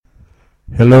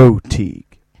Hello,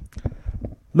 Teague.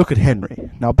 Look at Henry.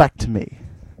 Now back to me.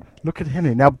 Look at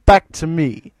Henry. Now back to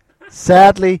me.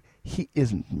 Sadly, he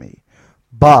isn't me.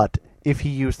 But if he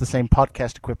used the same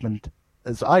podcast equipment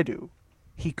as I do,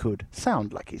 he could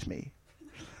sound like he's me.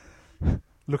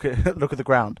 Look at the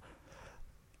ground.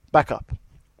 Back up.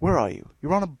 Where are you?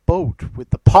 You're on a boat with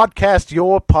the podcast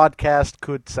your podcast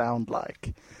could sound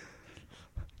like.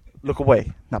 Look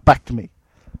away. Now back to me.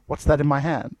 What's that in my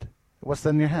hand? What's that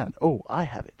in your hand? Oh, I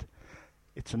have it.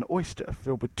 It's an oyster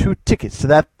filled with 2 tickets to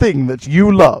that thing that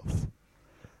you love.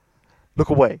 Look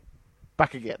away.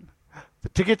 Back again. The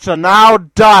tickets are now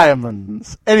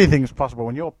diamonds. Anything's possible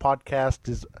when your podcast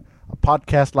is a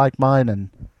podcast like mine and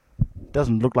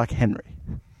doesn't look like Henry.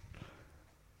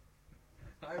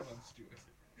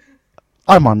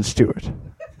 I'm on Stewart.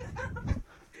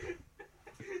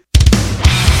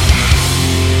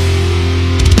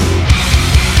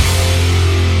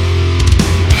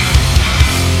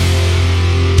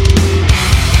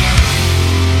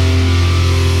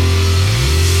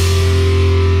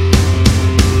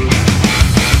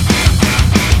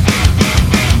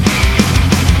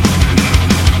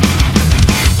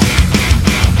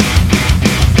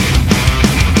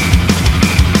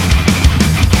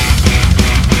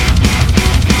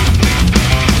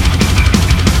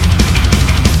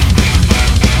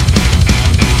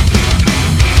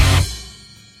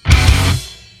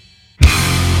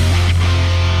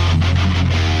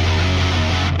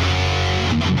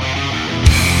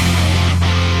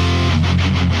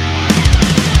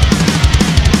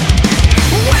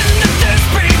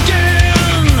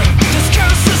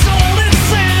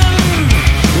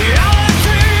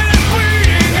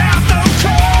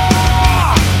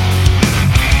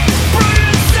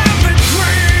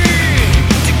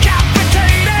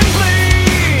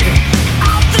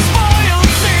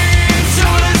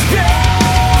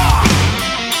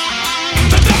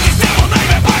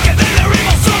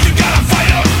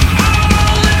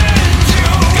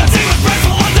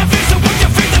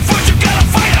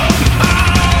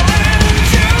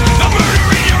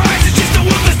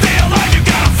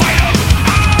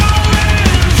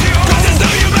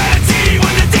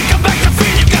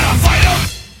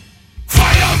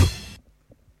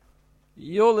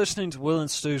 You're listening to Wil and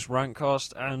Stu's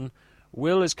Rantcast, and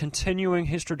Wil is continuing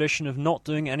his tradition of not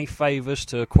doing any favours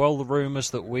to quell the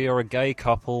rumours that we are a gay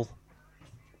couple.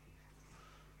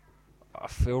 I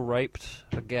feel raped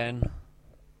again.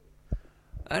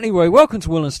 Anyway, welcome to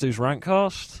Wil and Stu's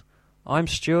Rantcast. I'm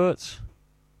Stuart.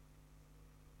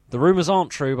 The rumours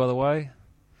aren't true, by the way.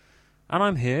 And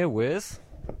I'm here with...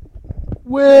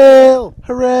 Wil!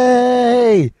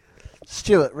 Hooray!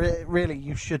 Stuart, really,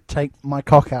 you should take my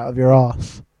cock out of your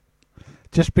arse.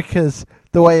 Just because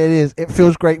the way it is, it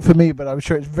feels great for me, but I'm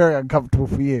sure it's very uncomfortable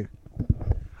for you.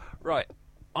 Right.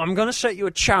 I'm going to set you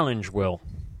a challenge, Wil.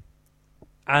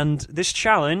 And this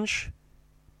challenge,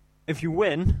 if you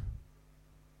win,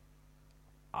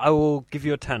 I will give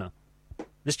you a tenner.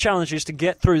 This challenge is to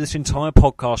get through this entire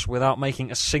podcast without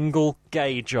making a single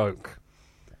gay joke.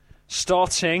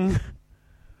 Starting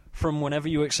from whenever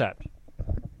you accept.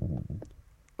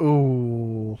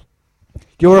 Ooh.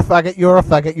 You're a faggot, you're a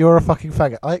faggot, you're a fucking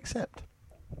faggot. I accept.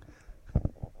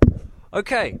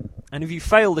 Okay, and if you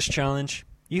fail this challenge,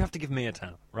 you have to give me a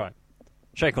tenner. Right.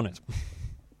 Shake on it.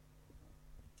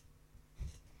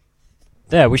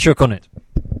 There, we shook on it.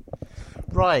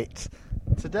 Right.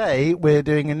 Today, we're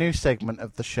doing a new segment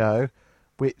of the show,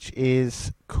 which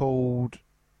is called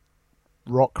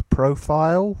Rock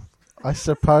Profile, I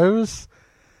suppose.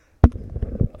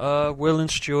 Wil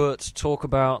and Stuart talk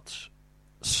about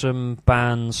some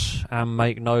bands and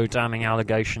make no damning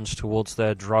allegations towards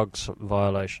their drugs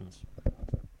violations.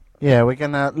 Yeah, we're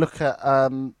going to look at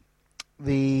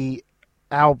the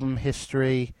album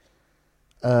history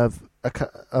of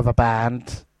a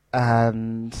band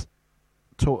and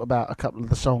talk about a couple of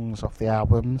the songs off the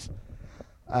albums.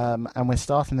 And we're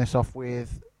starting this off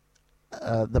with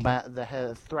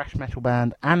the thrash metal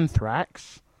band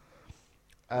Anthrax.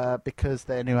 Because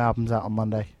their new album's out on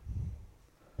Monday.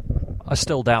 I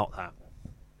still doubt that.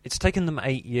 It's taken them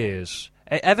 8 years.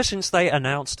 Ever since they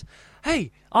announced,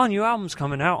 hey, our new album's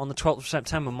coming out on the 12th of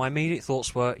September, my immediate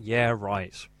thoughts were, yeah,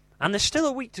 right. And there's still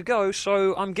a week to go,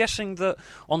 so I'm guessing that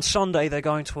on Sunday they're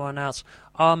going to announce,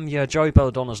 yeah, Joey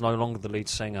Belladonna's no longer the lead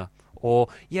singer. Or,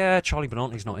 yeah, Charlie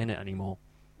Benante's not in it anymore.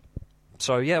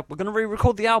 So, yeah, we're going to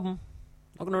re-record the album.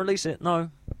 Not going to release it, no.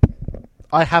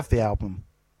 I have the album.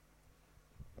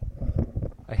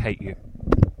 I hate you.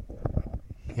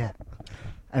 Yeah,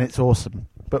 and it's awesome,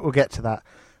 but we'll get to that.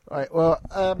 Right, well,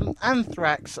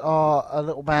 Anthrax are a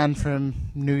little band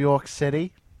from New York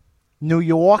City. New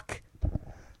York.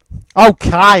 Oh,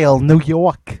 Kyle, New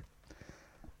York.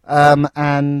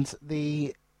 And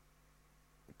the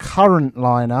current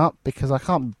lineup, because I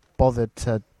can't bother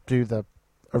to do the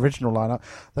original lineup,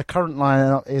 the current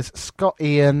lineup is Scott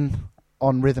Ian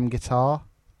on rhythm guitar.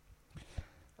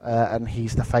 And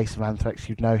he's the face of Anthrax.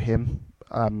 You'd know him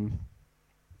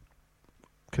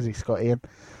because he's Scott Ian.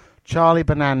 Charlie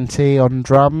Benanti on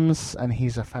drums, and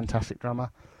he's a fantastic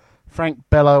drummer. Frank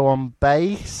Bello on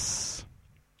bass,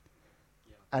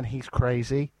 and he's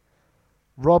crazy.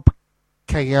 Rob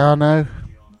Caggiano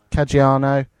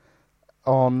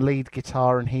on lead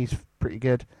guitar, and he's pretty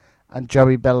good. And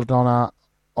Joey Belladonna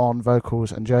on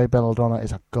vocals, and Joey Belladonna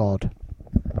is a god.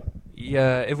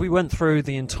 Yeah, if we went through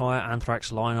the entire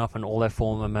Anthrax lineup and all their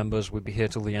former members, we'd be here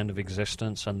till the end of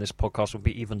existence, and this podcast would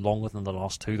be even longer than the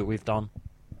last two that we've done.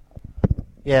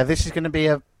 Yeah, this is going to be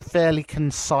a fairly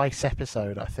concise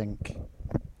episode, I think.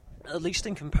 At least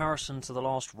in comparison to the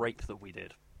last rape that we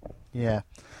did. Yeah.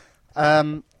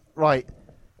 Right.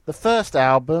 The first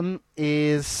album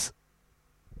is...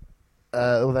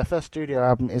 their first studio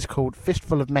album is called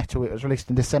Fistful of Metal. It was released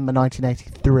in December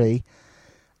 1983,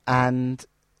 and...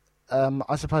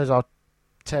 I suppose I'll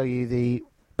tell you the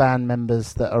band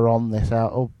members that are on this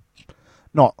out, or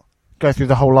not go through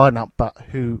the whole lineup, but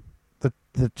who the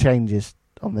changes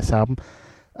on this album.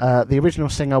 The original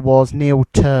singer was Neil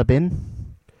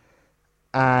Turbin,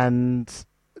 and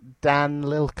Dan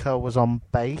Lilker was on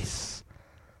bass.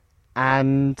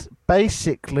 And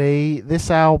basically, this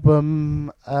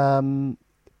album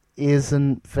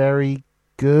isn't very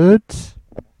good.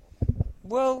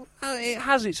 Well, it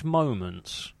has its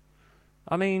moments.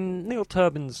 I mean, Neil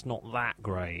Turbin's not that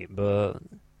great, but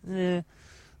that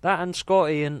and Scott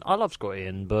Ian, I love Scott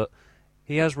Ian, but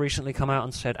he has recently come out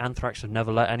and said Anthrax have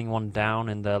never let anyone down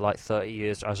in their 30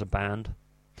 years as a band.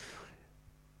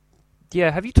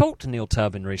 Yeah, have you talked to Neil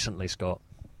Turbin recently, Scott?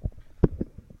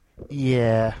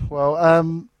 Yeah, well,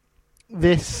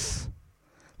 this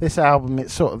album,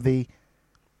 it's sort of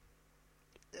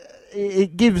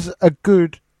it gives a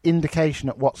good indication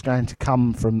at what's going to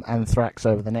come from Anthrax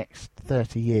over the next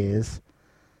 30 years.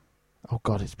 Oh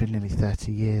God, it's been nearly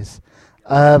 30 years.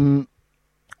 And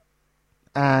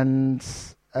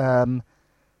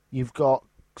you've got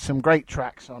some great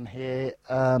tracks on here,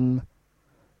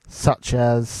 such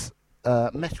as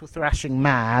Metal Thrashing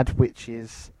Mad, which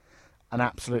is an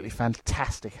absolutely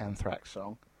fantastic Anthrax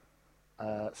song.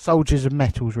 Soldiers of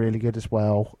Metal's really good as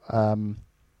well.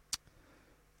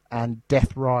 And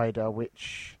Death Rider,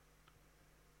 which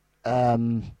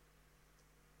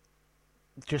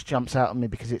just jumps out at me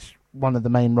because it's one of the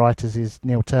main writers is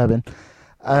Neil Turbin.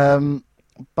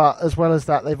 But as well as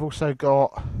that, they've also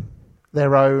got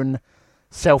their own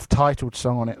self-titled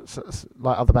song on it, so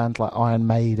like other bands like Iron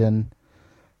Maiden,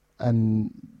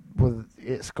 and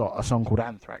it's got a song called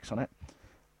Anthrax on it.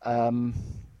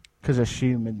 Because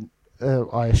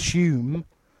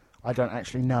I don't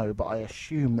actually know, but I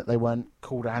assume that they weren't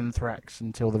called Anthrax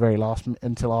until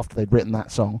after they'd written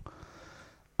that song.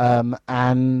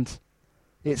 And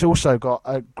it's also got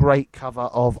a great cover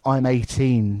of I'm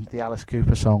 18, the Alice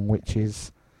Cooper song, which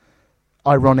is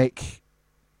ironic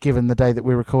given the day that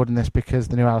we're recording this because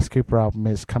the new Alice Cooper album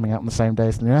is coming out on the same day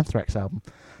as the new Anthrax album.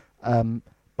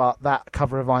 But that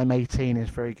cover of I'm 18 is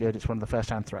very good. It's one of the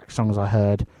first Anthrax songs I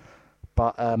heard.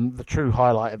 But the true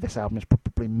highlight of this album is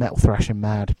probably Metal Thrashing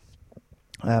Mad.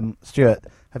 Stuart,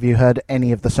 have you heard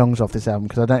any of the songs off this album?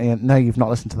 Because I don't know you've not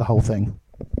listened to the whole thing.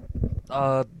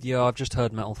 Yeah, I've just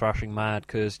heard Metal Thrashing Mad,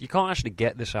 because you can't actually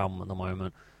get this album at the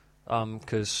moment.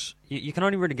 Because you can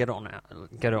only really get it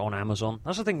on Amazon.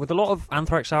 That's the thing, with a lot of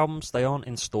Anthrax albums, they aren't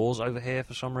in stores over here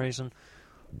for some reason.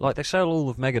 Like, they sell all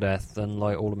of Megadeth and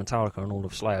all of Metallica and all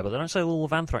of Slayer, but they don't sell all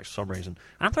of Anthrax for some reason.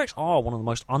 Anthrax are one of the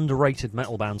most underrated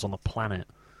metal bands on the planet.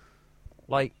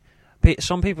 Like,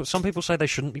 some people say they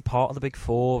shouldn't be part of the Big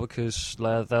Four because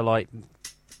they're like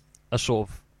a sort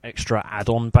of extra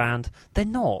add-on band. They're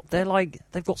not.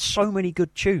 They've got so many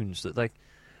good tunes that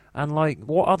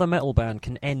what other metal band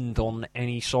can end on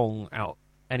any song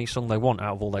they want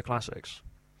out of all their classics?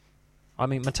 I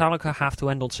mean, Metallica have to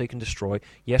end on Seek and Destroy.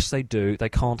 Yes, they do. They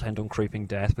can't end on Creeping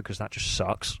Death because that just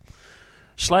sucks.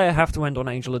 Slayer have to end on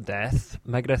Angel of Death.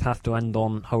 Megadeth have to end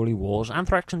on Holy Wars.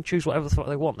 Anthrax can choose whatever the fuck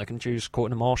they want. They can choose Caught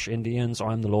in a Mosh, Indians,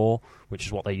 I Am the Law, which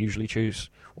is what they usually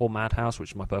choose, or Madhouse,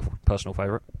 which is my personal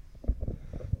favourite.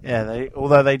 Yeah,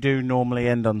 although they do normally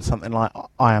end on something like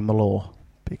I Am the Law,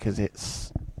 because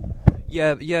it's...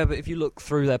 Yeah, but if you look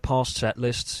through their past set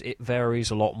lists, it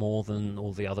varies a lot more than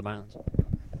all the other bands.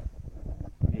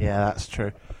 Yeah, that's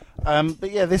true.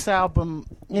 But yeah, this album,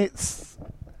 it's...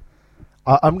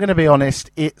 I'm going to be honest,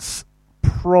 it's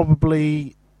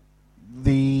probably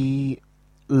the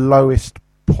lowest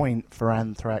point for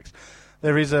Anthrax.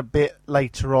 There is a bit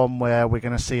later on where we're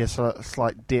going to see a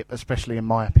slight dip, especially in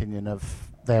my opinion,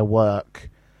 of their work.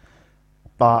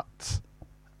 But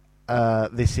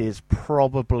this is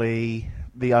probably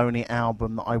the only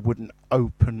album that I wouldn't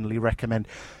openly recommend.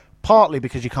 Partly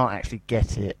because you can't actually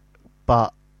get it,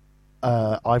 but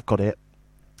I've got it.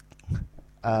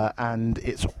 And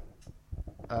it's...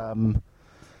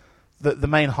 The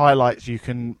main highlights you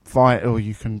can find, or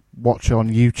you can watch on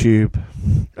YouTube,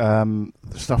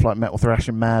 stuff like Metal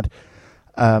Thrashing Mad,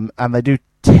 and they do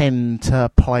tend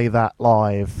to play that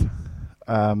live.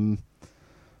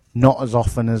 Not as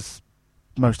often as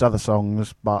most other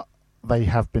songs, but they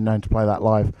have been known to play that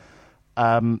live.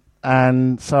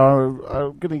 And so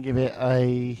I'm going to give it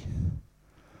a...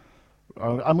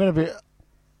 I'm going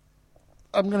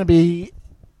to be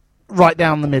right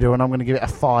down the middle, and I'm going to give it a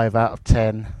 5 out of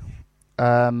 10.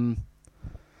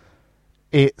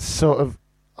 It's sort of...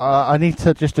 I need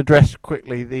to just address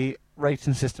quickly the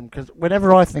rating system, because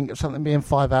whenever I think of something being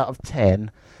 5 out of 10,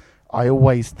 I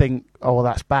always think, oh,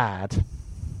 that's bad.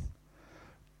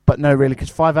 But no, really, because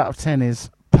 5 out of 10 is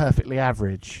perfectly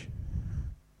average.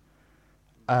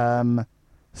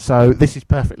 So this is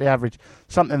perfectly average.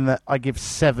 Something that I give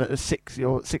 6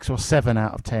 or 7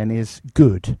 out of 10 is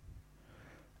good.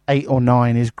 8 or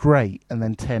 9 is great, and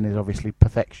then 10 is obviously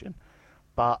perfection.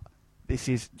 But this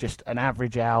is just an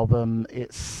average album.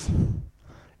 It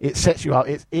sets you up.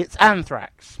 It's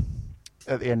Anthrax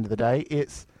at the end of the day.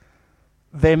 It's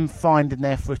them finding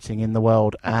their footing in the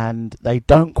world, and they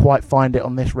don't quite find it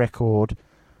on this record.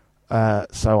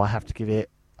 So I have to give it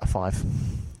a 5.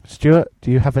 Stuart,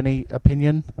 do you have any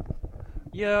opinion?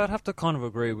 Yeah, I'd have to kind of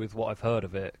agree with what I've heard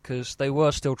of it, because they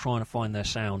were still trying to find their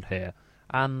sound here.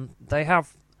 And they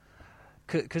have...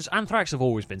 Because Anthrax have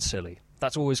always been silly.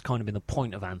 That's always kind of been the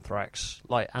point of Anthrax.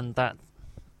 And that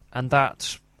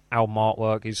album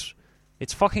artwork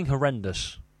it's fucking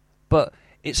horrendous. But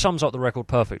it sums up the record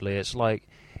perfectly. It's like,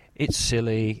 it's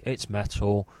silly, it's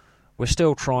metal. We're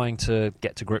still trying to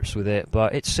get to grips with it,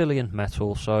 but it's silly and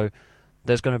metal, so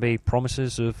there's going to be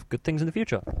promises of good things in the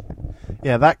future.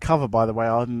 Yeah, that cover, by the way,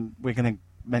 we're going to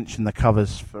mention the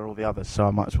covers for all the others, so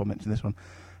I might as well mention this one,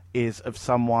 is of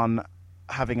someone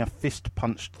having a fist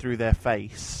punched through their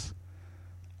face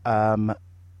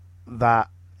that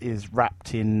is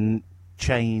wrapped in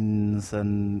chains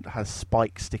and has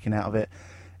spikes sticking out of it.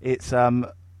 It's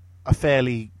a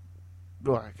fairly...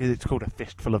 Well, it's called A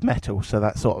Fistful of Metal, so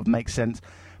that sort of makes sense.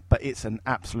 But it's an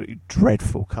absolutely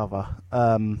dreadful cover.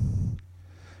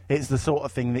 It's the sort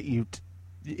of thing that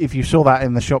if you saw that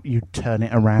in the shop, you'd turn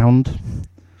it around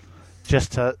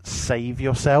just to save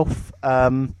yourself,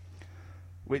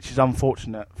 which is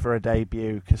unfortunate for a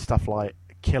debut, because stuff like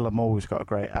Kill 'Em All's got a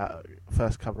great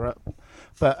first cover up.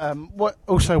 But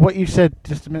what you said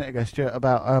just a minute ago, Stuart,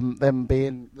 about them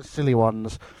being the silly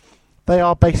ones, they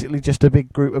are basically just a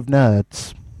big group of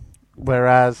nerds,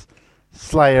 whereas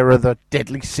Slayer are the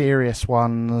deadly serious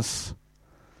ones,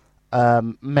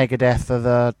 Megadeth are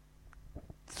the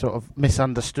sort of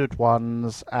misunderstood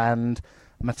ones, and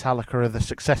Metallica are the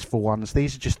successful ones.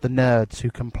 These are just the nerds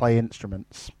who can play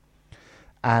instruments,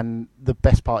 and the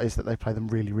best part is that they play them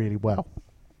really, really well.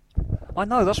 I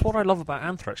know, that's what I love about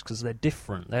Anthrax, because they're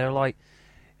different. They're like,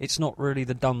 it's not really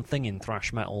the dumb thing in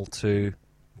thrash metal to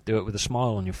do it with a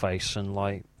smile on your face and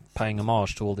like paying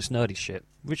homage to all this nerdy shit,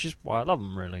 which is why I love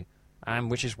them, really. And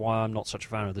which is why I'm not such a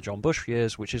fan of the John Bush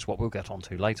years, which is what we'll get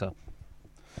onto later.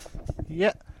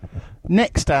 Yeah.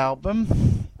 Next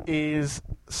album is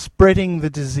Spreading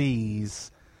the Disease,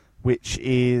 which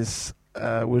was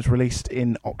released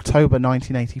in October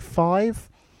 1985,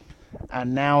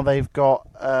 and now they've got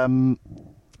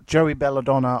Joey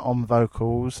Belladonna on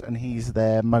vocals, and he's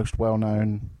their most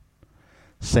well-known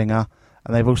singer,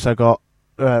 and they've also got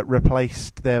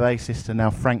replaced their bassist, and now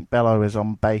Frank Bello is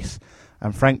on bass,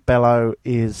 and Frank Bello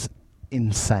is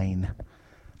insane.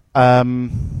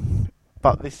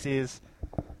 But this is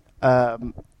a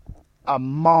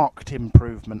marked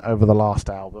improvement over the last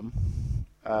album.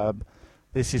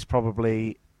 This is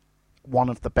probably one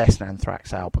of the best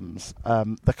Anthrax albums.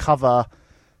 The cover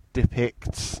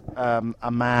depicts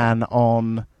a man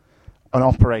on an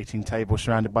operating table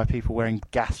surrounded by people wearing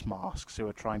gas masks who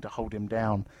are trying to hold him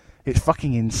down. It's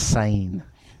fucking insane.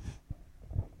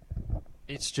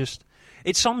 It's just...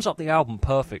 It sums up the album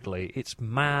perfectly. It's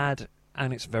mad,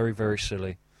 and it's very, very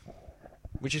silly.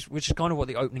 which is kind of what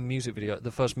the opening music video,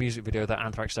 the first music video that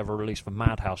Anthrax ever released for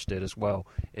Madhouse did as well.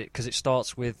 Because it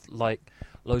starts with like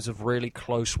loads of really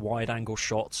close, wide-angle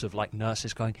shots of like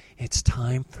nurses going, "It's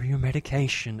time for your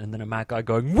medication," and then a mad guy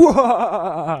going,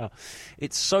 "Whoa!"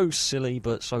 It's so silly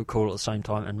but so cool at the same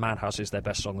time. And Madhouse is their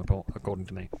best song, according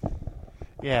to me.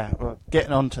 Yeah, well,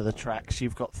 getting on to the tracks,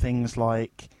 you've got things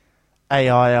like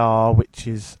AIR, which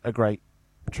is a great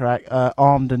track,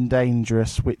 Armed and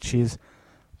Dangerous, which is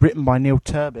written by Neil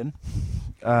Turbin,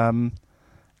 and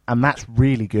that's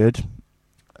really good.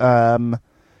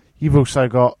 You've also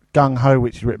got Gung Ho,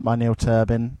 which is written by Neil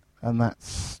Turbin, and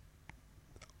that's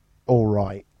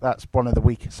alright. That's one of the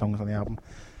weakest songs on the album.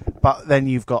 But then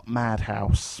you've got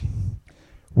Madhouse,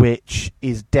 which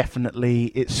is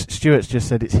definitely... Stuart's just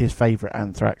said it's his favourite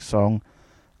Anthrax song.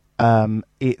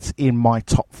 It's in my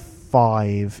top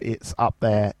 5. It's up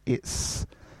there. It's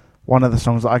one of the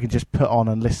songs that I can just put on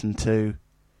and listen to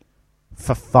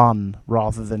for fun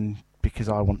rather than because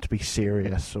I want to be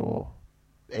serious or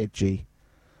edgy.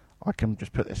 I can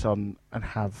just put this on and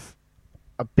have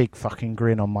a big fucking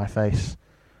grin on my face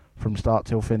from start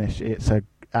till finish. It's a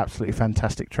absolutely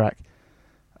fantastic track.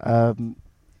 Does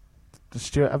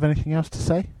Stuart have anything else to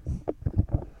say?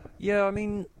 Yeah, I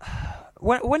mean,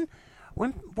 when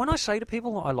I say to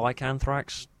people that I like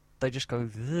Anthrax, they just go,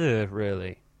 "Ugh,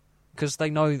 really?" Because they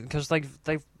know, because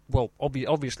they've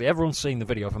obviously everyone's seen the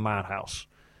video for Madhouse,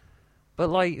 but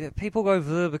like people go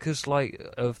 "Ugh" because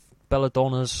like of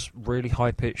Belladonna's really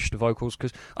high pitched vocals.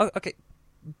 Because okay,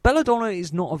 Belladonna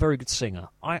is not a very good singer.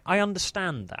 I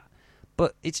understand that,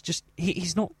 but it's just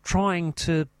he's not trying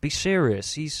to be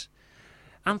serious.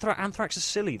 Anthrax is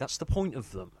silly. That's the point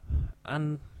of them,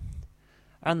 and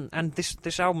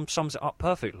this album sums it up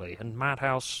perfectly. And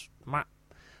Madhouse.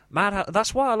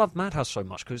 That's why I love Madhouse so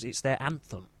much, because it's their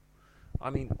anthem. I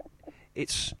mean,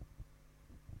 it's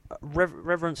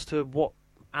reverence to what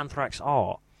Anthrax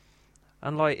are.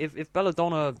 And like, if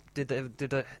Belladonna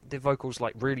did vocals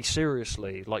like really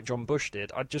seriously, like John Bush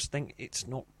did, I just think it's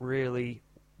not really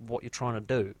what you're trying to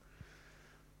do.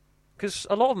 Because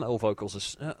a lot of metal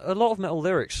vocals, a lot of metal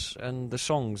lyrics and the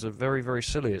songs are very, very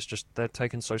silly. It's just they're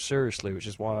taken so seriously, which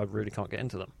is why I really can't get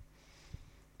into them.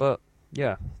 But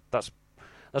yeah, that's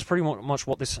pretty much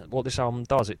what this album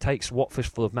does. It takes what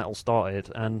Fistful of Metal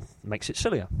started and makes it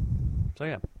sillier. So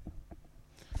yeah.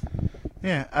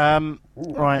 Yeah.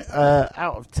 Right.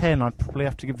 Out of 10, I'd probably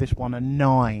have to give this one a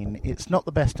 9. It's not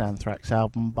the best Anthrax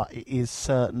album, but it is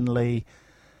certainly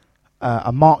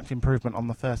a marked improvement on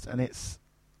the first, and it's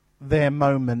their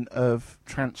moment of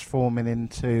transforming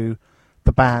into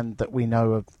the band that we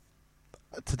know of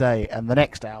today. And the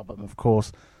next album, of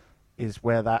course, is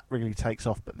where that really takes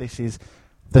off. But this is,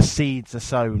 the seeds are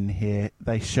sown here.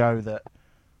 They show that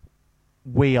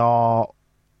we are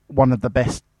one of the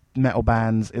best metal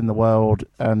bands in the world,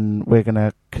 and we're going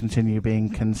to continue being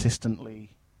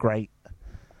consistently great.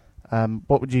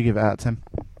 What would you give it out of 10?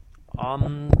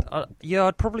 Yeah,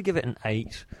 I'd probably give it an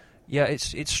 8. Yeah,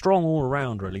 it's strong all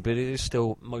around, really, but it is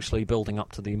still mostly building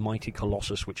up to the mighty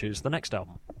Colossus, which is the next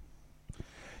album.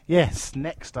 Yes,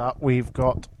 next up we've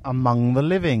got Among the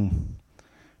Living,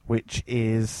 which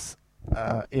is,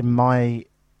 in my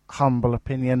humble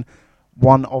opinion,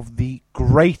 one of the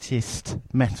greatest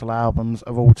metal albums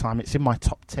of all time. It's in my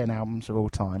top 10 albums of all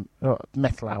time,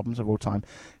 metal albums of all time.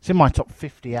 It's in my top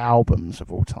 50 albums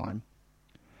of all time.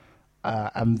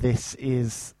 And this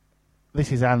is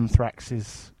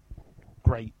Anthrax's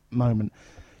great moment.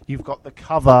 You've got the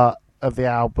cover of the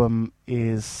album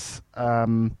is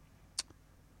a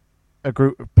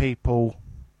group of people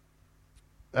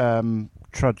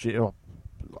trudging, or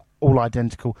all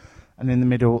identical, and in the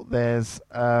middle there's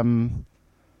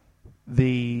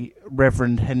the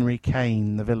Reverend Henry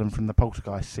Kane, the villain from the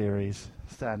Poltergeist series,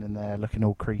 standing there looking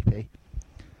all creepy.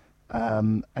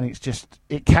 And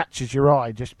it catches your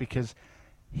eye just because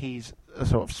he's a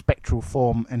sort of spectral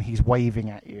form and he's waving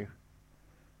at you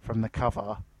from the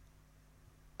cover,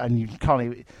 and you can't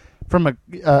even, from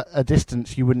a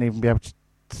distance you wouldn't even be able to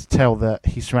tell that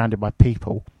he's surrounded by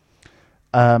people.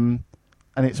 And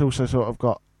it's also sort of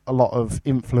got a lot of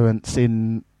influence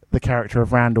in the character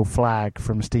of Randall Flagg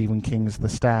from Stephen King's The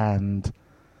Stand,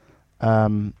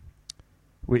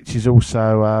 which is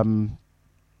also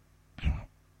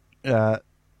Randall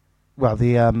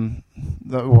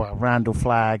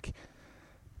Flagg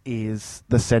is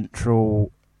the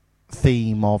central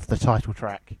theme of the title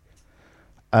track,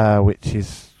 which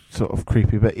is sort of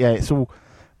creepy. But yeah, it's all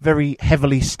very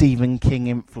heavily Stephen King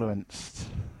influenced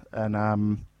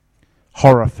and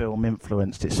horror film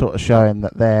influenced. It's sort of showing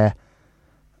that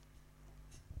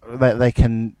they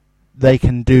can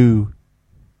do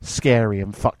scary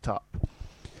and fucked up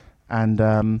And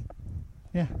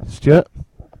yeah, Stuart.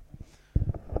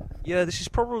 Yeah, this is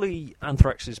probably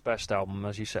Anthrax's best album,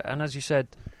 as you said. And as you said,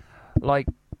 like,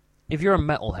 if you're a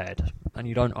metalhead and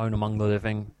you don't own Among the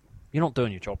Living, you're not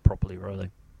doing your job properly,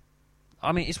 really.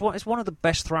 I mean, it's one of the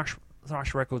best thrash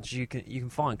records you can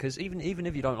find, because even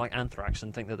if you don't like Anthrax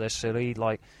and think that they're silly,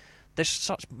 like, there's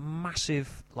such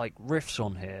massive like riffs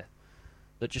on here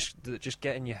that just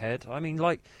get in your head. I mean,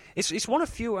 like, it's one of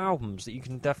few albums that you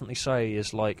can definitely say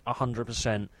is like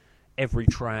 100% every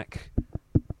track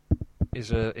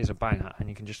is a banger, and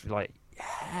you can just be like,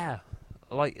 yeah.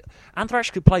 Like, Anthrax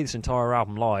could play this entire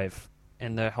album live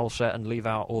in their whole set and leave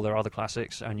out all their other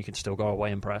classics, and you can still go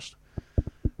away impressed.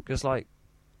 Because, like,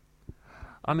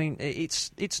 I mean,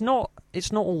 it's not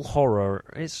all horror.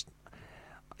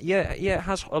 It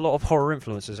has a lot of horror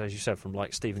influences, as you said, from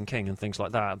like Stephen King and things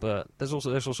like that. But there's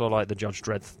also like the Judge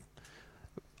Dredd,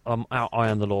 I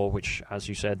Am the Law, which, as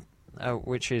you said,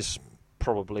 which is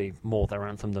probably more their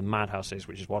anthem than Madhouse is,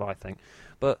 which is what I think.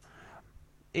 But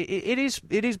it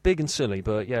is big and silly,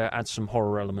 but yeah, it adds some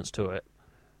horror elements to it.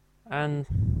 And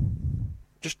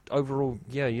just overall,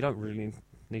 yeah, you don't really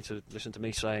need to listen to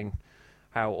me saying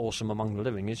how awesome Among the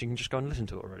Living is. You can just go and listen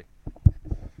to it already.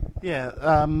 Yeah,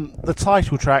 the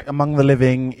title track, Among the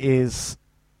Living, is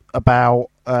about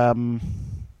the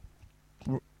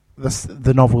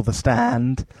novel The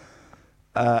Stand,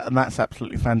 and that's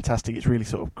absolutely fantastic. It's really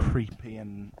sort of creepy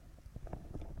and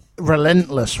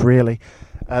relentless, really.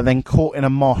 Then Caught in a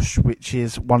Mosh, which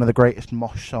is one of the greatest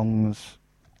mosh songs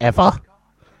ever.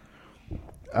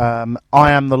 I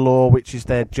Am the Law, which is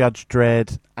their Judge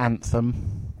Dredd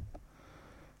anthem.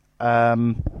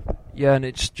 Yeah, and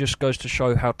it just goes to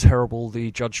show how terrible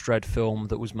the Judge Dredd film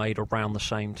that was made around the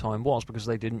same time was, because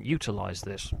they didn't utilise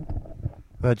this.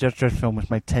 The Judge Dredd film was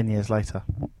made 10 years later.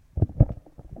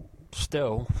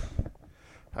 Still.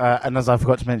 And as I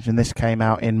forgot to mention, this came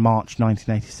out in March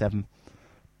 1987.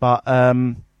 But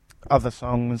other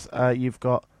songs, you've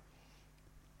got...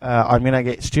 I'm going to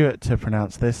get Stuart to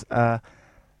pronounce this.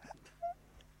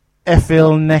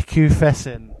 Efil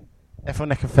Nekufesin.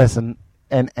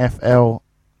 NFL,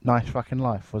 Nice Fucking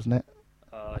Life, wasn't it?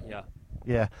 Yeah.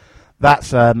 Yeah.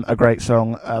 That's a great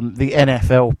song. The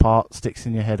NFL part sticks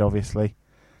in your head, obviously.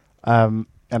 And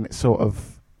it's sort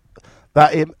of...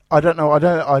 I don't know.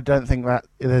 I don't think that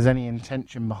there's any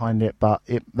intention behind it, but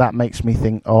that makes me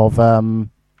think of the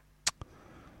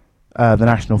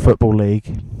National Football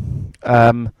League.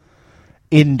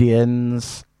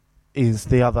 Indians is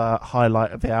the other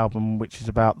highlight of the album, which is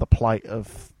about the plight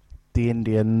of the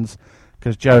Indians,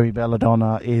 because Joey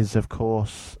Belladonna is, of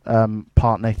course,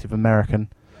 part Native American,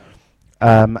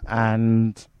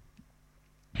 and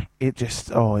it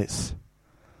just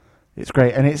it's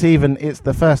great, and it's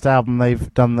the first album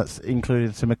they've done that's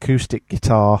included some acoustic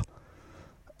guitar,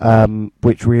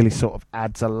 which really sort of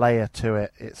adds a layer to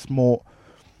it. It's more...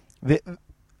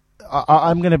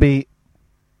 I'm going to be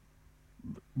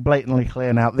blatantly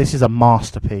clear now. This is a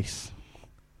masterpiece.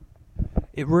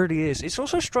 It really is. It's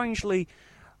also strangely...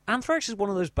 Anthrax is one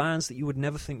of those bands that you would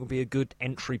never think would be a good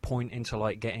entry point into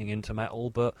like getting into metal,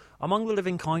 but Among the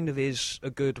Living kind of is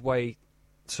a good way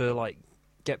to like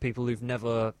get people who've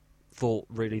never thought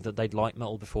really that they'd like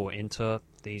metal before into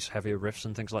these heavier riffs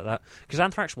and things like that. Because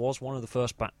Anthrax was one of the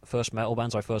first metal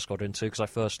bands I first got into, because I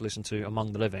first listened to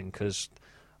Among the Living because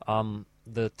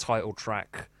the title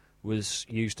track was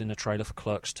used in a trailer for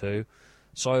Clerks 2.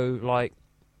 So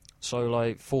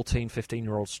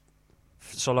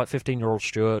 15-year-old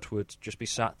Stuart would just be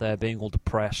sat there being all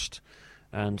depressed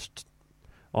and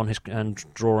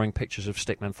drawing pictures of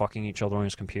stickmen fucking each other on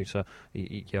his computer.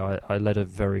 I led a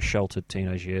very sheltered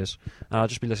teenage years, and I'd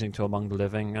just be listening to Among the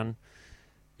Living, and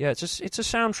yeah, it's a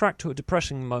soundtrack to a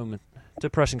depressing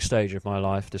stage of my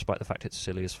life, despite the fact it's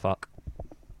silly as fuck.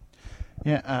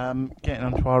 Yeah, getting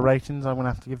onto our ratings, I'm going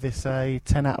to have to give this a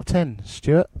 10 out of 10.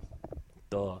 Stuart?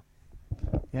 Duh.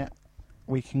 Yeah,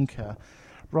 we concur.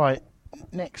 Right,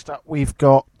 next up we've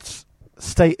got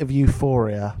State of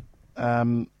Euphoria,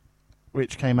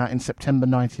 which came out in September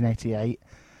 1988,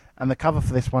 and the cover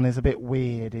for this one is a bit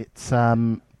weird. It's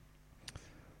the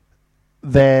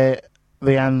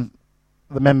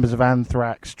members of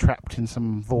Anthrax trapped in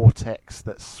some vortex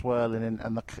that's swirling in,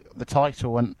 and the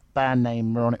title and band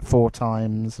name are on it 4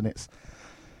 times, and it's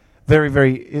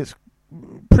it's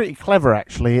pretty clever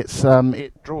actually.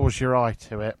 It draws your eye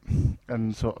to it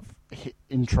and sort of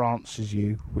entrances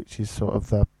you, which is sort of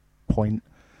the point.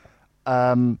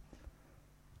 Now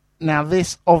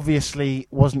this obviously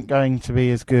wasn't going to be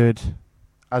as good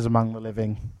as Among the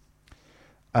Living.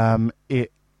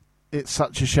 It's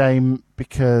such a shame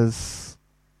because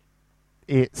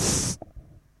it's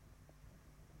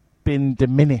been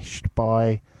diminished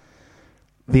by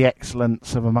the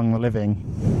excellence of Among the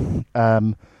Living,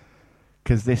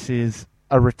 because this is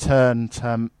a return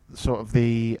to sort of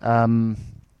the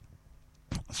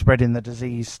spreading the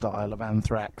disease style of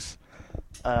Anthrax,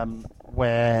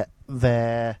 where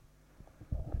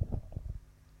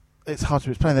it's hard to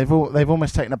explain. They've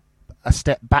almost taken a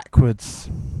step backwards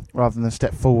rather than a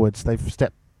step forwards. They've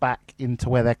stepped back into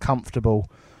where they're comfortable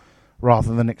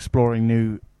rather than exploring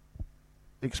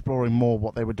more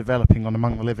what they were developing on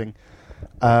Among the Living.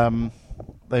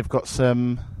 They've got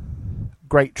some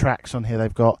great tracks on here.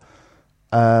 They've got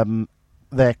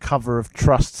their cover of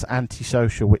Trust's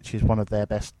Antisocial, which is one of their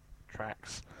best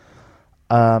tracks.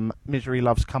 Misery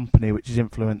Loves Company, which is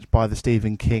influenced by the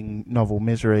Stephen King novel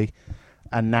Misery.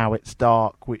 And Now It's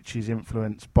Dark, which is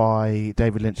influenced by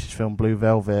David Lynch's film Blue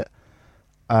Velvet.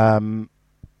 And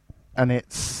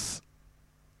it's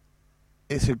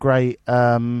a great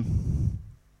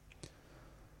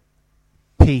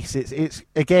piece. It's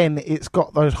again, it's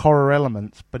got those horror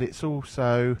elements, but it's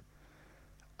also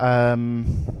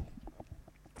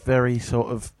very sort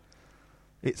of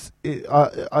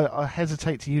I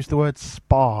hesitate to use the word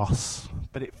sparse,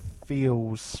 but it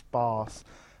feels sparse.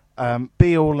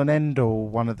 Be All and End All,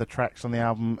 one of the tracks on the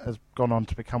album, has gone on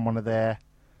to become one of their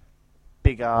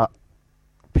bigger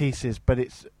pieces, but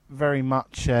it's very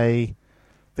much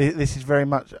this is very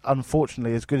much,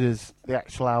 unfortunately, as good as the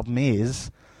actual album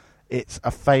is, it's a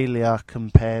failure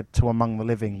compared to Among the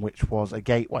Living, which was a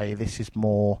gateway. This is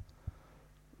more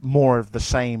of the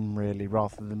same, really,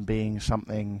 rather than being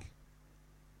something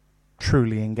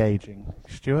truly engaging.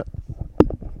 Stuart?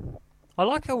 I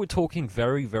like how we're talking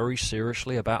very, very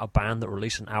seriously about a band that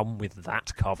released an album with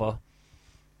that cover.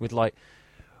 With, like,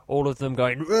 all of them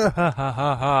going, ha ha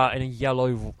ha ha, in a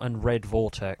yellow and red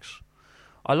vortex.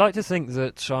 I like to think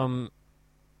that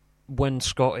when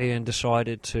Scott Ian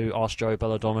decided to ask Joey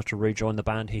Belladonna to rejoin the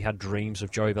band, he had dreams of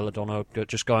Joey Belladonna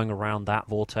just going around that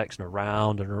vortex and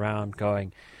around,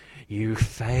 going, "You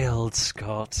failed,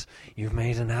 Scott. You've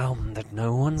made an album that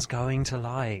no one's going to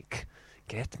like.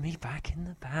 Get me back in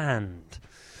the band."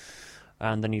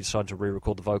 And then he decided to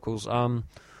re-record the vocals.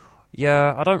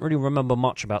 Yeah, I don't really remember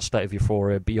much about State of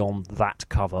Euphoria beyond that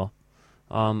cover.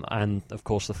 And, of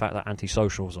course, the fact that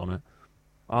Antisocial's on it.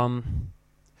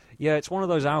 Yeah, it's one of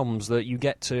those albums that you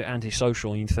get to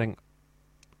Antisocial and you think,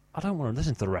 I don't want to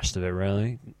listen to the rest of it,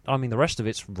 really. I mean, the rest of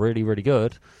it's really, really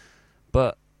good,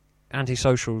 but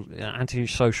Antisocial,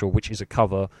 which is a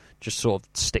cover, just sort of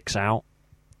sticks out.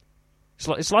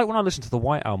 It's like when I listen to the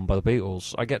White Album by the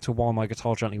Beatles, I get to While My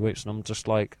Guitar Gently Weeps and I'm just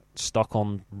like stuck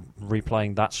on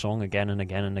replaying that song again and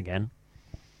again and again.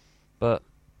 But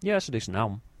yeah, it's a decent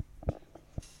album.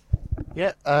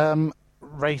 Yeah,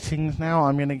 ratings now.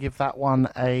 I'm going to give that one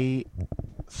a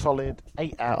solid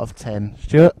 8 out of 10.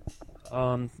 Stuart?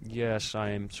 Yeah,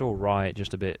 same. It's alright,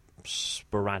 just a bit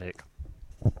sporadic.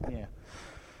 Yeah.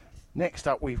 Next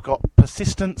up, we've got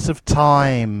Persistence of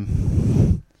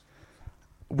Time,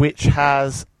 which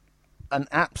has an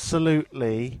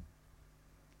absolutely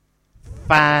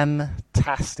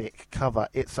fantastic cover.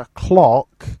 It's a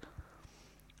clock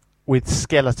with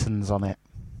skeletons on it,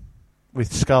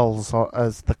 with skulls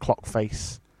as the clock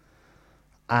face,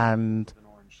 and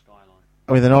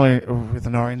with an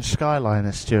orange skyline.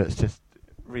 As Stuart's just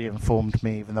re-informed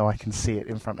me, even though I can see it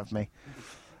in front of me.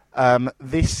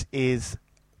 This is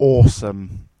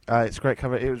awesome. It's a great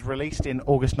cover. It was released in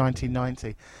August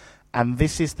 1990, and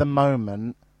this is the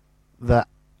moment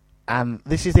and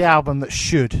this is the album that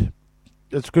should,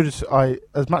 as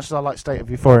much as I like State of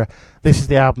Euphoria, this is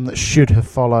the album that should have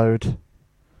followed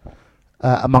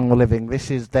Among the Living.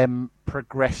 This is them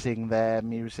progressing their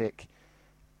music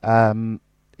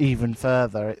even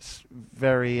further. It's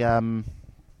very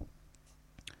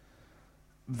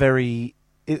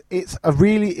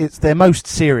it's their most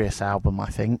serious album, I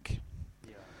think.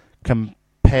 Yeah.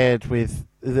 Compared with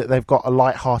they've got a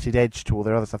light-hearted edge to all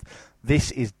their other stuff. This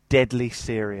is deadly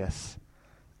serious,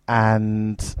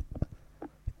 and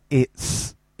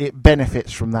it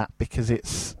benefits from that because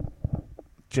it's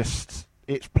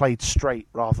played straight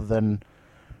rather than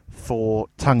for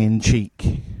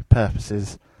tongue-in-cheek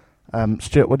purposes.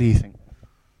 Stuart, what do you think?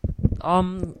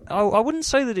 I wouldn't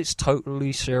say that it's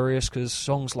totally serious, because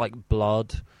songs like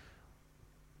Blood,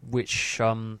 which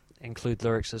include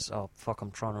lyrics as I'm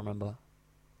trying to remember.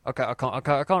 Okay, I can't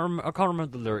remember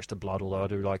the lyrics to Blood, although I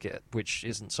do like it, which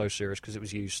isn't so serious because it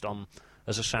was used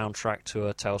as a soundtrack to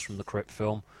a Tales from the Crypt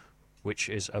film, which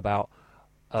is about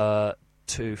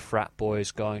two frat boys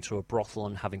going to a brothel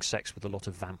and having sex with a lot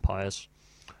of vampires.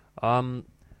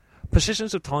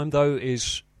 Persistence of Time, though,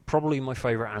 is probably my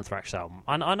favourite Anthrax album.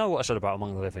 And I know what I said about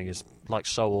Among the Living is like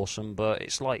so awesome, but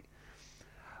it's like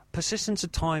Persistence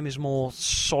of Time is more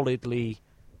solidly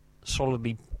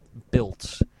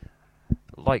built.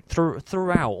 Like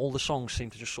throughout, all the songs seem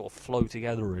to just sort of flow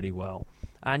together really well.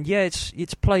 And yeah,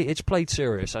 it's played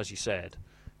serious, as you said,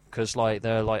 because like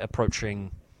they're like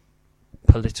approaching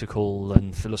political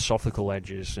and philosophical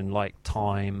edges in like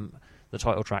Time, the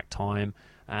title track Time,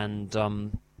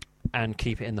 and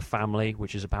Keep It in the Family,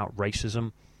 which is about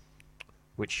racism,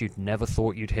 which you'd never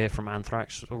thought you'd hear from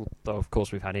Anthrax. Although of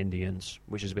course we've had Indians,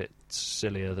 which is a bit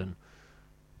sillier than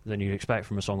you'd expect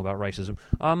from a song about racism.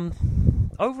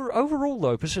 Overall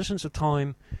though, Persistence of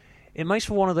Time, it makes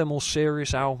for one of their more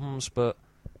serious albums, but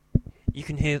you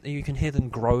can hear them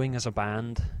growing as a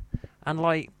band. And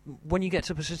like when you get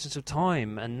to Persistence of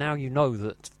Time, and now you know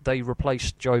that they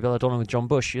replaced Joey Belladonna with John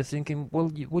Bush, you're thinking,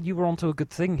 well, you were onto a good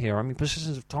thing here. I mean,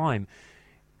 Persistence of Time,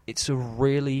 it's a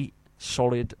really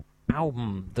solid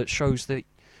album that shows that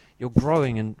you're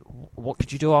growing, and what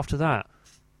could you do after that?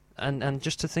 And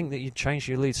just to think that you changed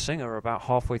your lead singer about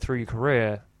halfway through your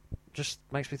career just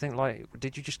makes me think, like,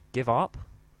 did you just give up?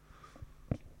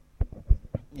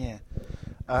 Yeah.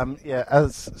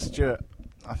 As Stuart,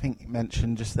 I think,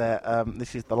 mentioned just there,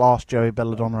 this is the last Joey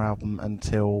Belladonna album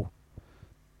until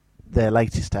their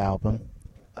latest album.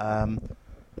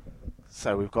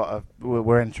 So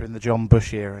we're entering the John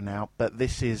Bush era now, but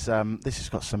this has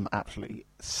got some absolutely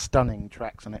stunning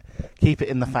tracks on it. Keep It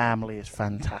in the Family is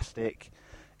fantastic.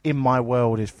 In My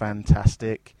World is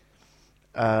fantastic.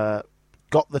 Got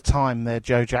the Time, their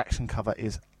Joe Jackson cover,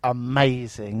 is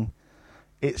amazing.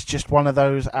 It's just one of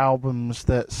those albums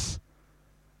that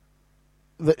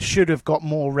should have got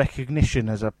more recognition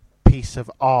as a piece of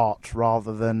art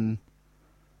rather than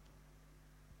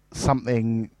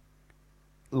something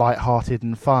light-hearted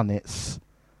and fun. It's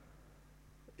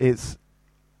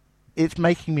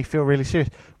making me feel really serious,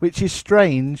 which is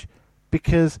strange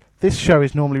because this show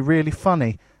is normally really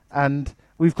funny, and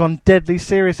we've gone deadly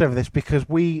serious over this because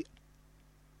we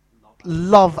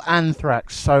love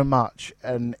Anthrax so much,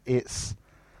 and it's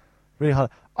really hard.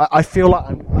 I feel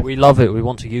like we love it. We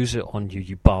want to use it on you,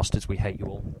 you bastards. We hate you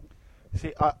all.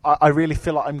 See, I really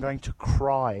feel like I'm going to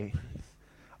cry.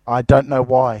 I don't know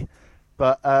why,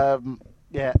 but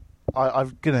yeah,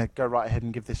 I'm gonna go right ahead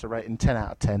and give this a rating 10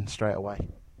 out of 10 straight away.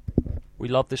 We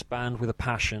love this band with a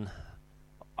passion.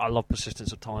 I love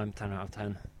Persistence of Time. 10 out of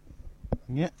 10.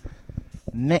 Yeah.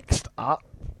 Next up,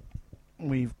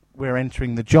 we're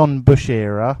entering the John Bush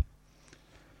era.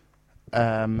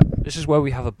 This is where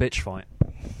we have a bitch fight.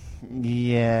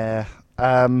 Yeah.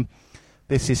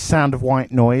 This is Sound of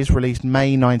White Noise, released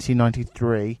May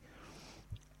 1993.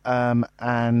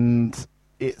 And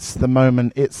it's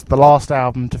the last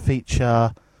album to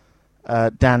feature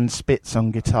Dan Spitz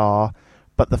on guitar,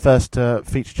 but the first to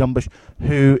feature John Bush,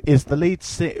 who is the lead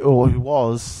or who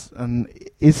was, and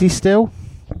is he still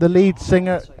the lead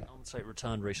singer? I would say it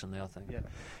returned recently, I think. Yeah.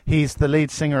 He's the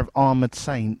lead singer of Armoured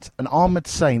Saint, and Armoured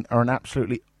Saint are an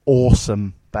absolutely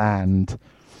awesome band.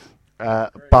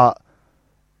 But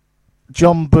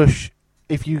John Bush,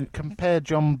 if you compare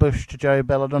John Bush to Joey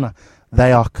Belladonna,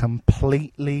 they are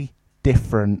completely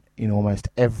different in almost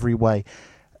every way.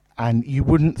 And you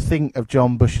wouldn't think of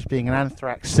John Bush as being an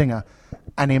Anthrax singer.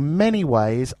 And in many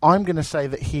ways, I'm going to say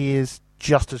that he is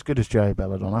just as good as Joey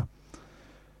Belladonna.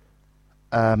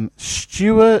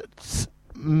 Stuart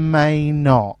may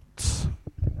not.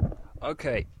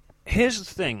 Okay, here's the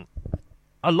thing.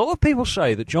 A lot of people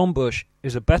say that John Bush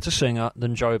is a better singer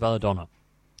than Joey Belladonna.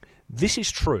 This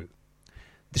is true.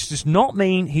 This does not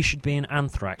mean he should be in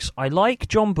Anthrax. I like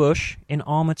John Bush in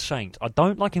Armoured Saint. I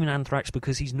don't like him in Anthrax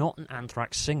because he's not an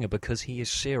Anthrax singer, because he is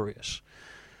serious.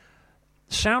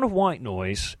 Sound of White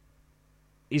Noise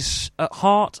is at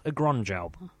heart a grunge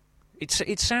album.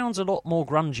 It sounds a lot more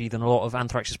grungy than a lot of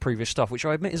Anthrax's previous stuff, which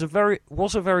I admit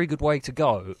was a very good way to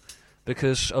go,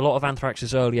 because a lot of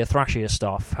Anthrax's earlier thrashier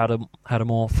stuff had a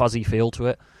more fuzzy feel to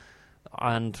it,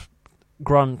 and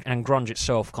grunge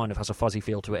itself kind of has a fuzzy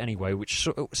feel to it anyway, which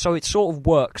so it sort of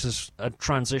works as a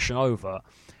transition over.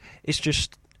 It's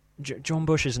just John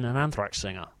Bush isn't an Anthrax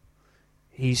singer.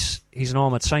 He's an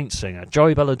Armoured Saint singer.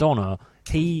 Joey Belladonna,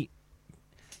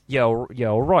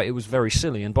 all right, it was very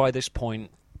silly, and by this point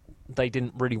they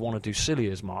didn't really want to do silly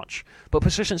as much. But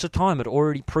Persistence of Time had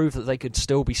already proved that they could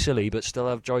still be silly but still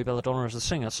have Joey Belladonna as the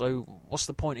singer, so what's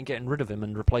the point in getting rid of him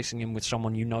and replacing him with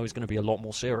someone you know is going to be a lot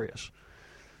more serious?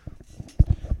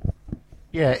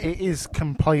 Yeah, it is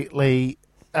completely...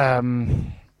 it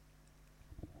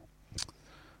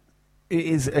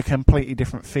is a completely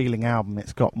different feeling album.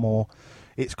 It's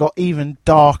it's got even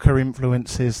darker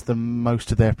influences than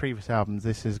most of their previous albums.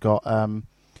 This has got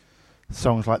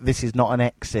songs like "This Is Not an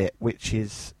Exit," which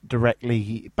is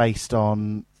directly based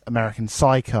on American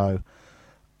Psycho,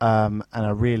 and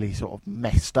are really sort of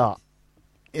messed up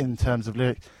in terms of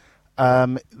lyrics.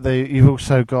 You've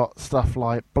also got stuff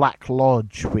like Black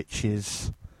Lodge, which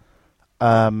is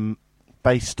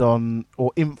based on,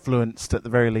 or influenced at the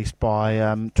very least, by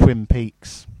Twin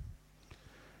Peaks,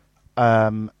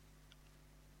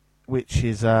 which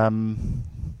is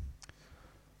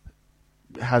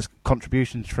has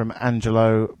contributions from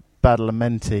Angelo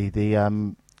Badalamenti,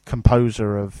 the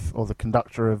composer of, or the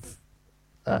conductor of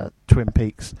Twin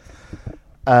Peaks,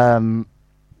 and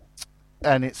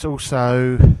it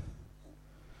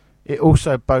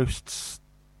also boasts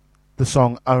the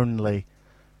song "Only,"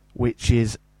 which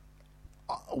is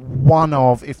one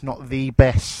of, if not the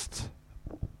best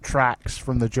tracks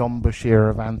from the John Bush era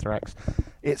of Anthrax.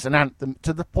 It's an anthem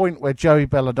to the point where Joey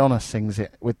Belladonna sings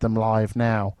it with them live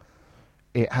now.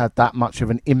 It had that much of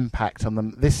an impact on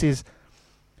them. This is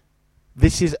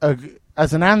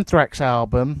as an Anthrax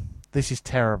album, this is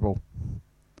terrible.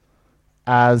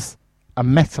 As a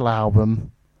metal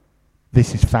album,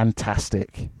 this is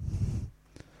fantastic.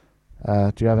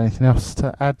 Do you have anything else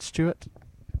to add, Stuart?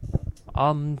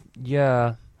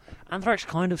 Yeah. Anthrax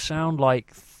kind of sound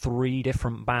like 3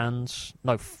 different bands.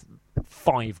 No,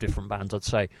 5 different bands, I'd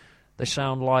say. They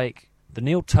sound like the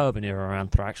Neil Turbin era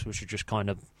Anthrax, which is just kind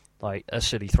of like a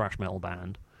silly thrash metal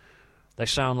band. They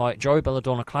sound like Joey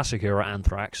Belladonna classic era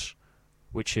Anthrax,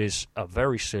 which is a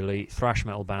very silly thrash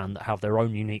metal band that have their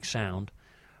own unique sound.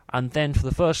 And then for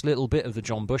the first little bit of the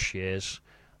John Bush years,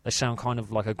 they sound kind of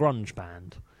like a grunge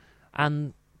band.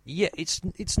 And yeah,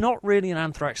 it's not really an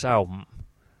Anthrax album,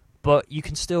 but you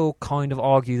can still kind of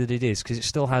argue that it is, because it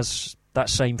still has that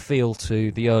same feel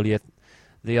to the older,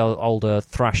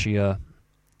 thrashier,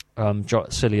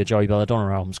 sillier Joey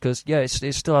Belladonna albums. Because yeah, it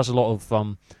still has a lot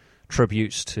of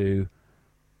tributes to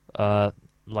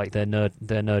like their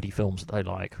nerdy films that they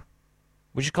like,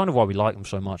 which is kind of why we like them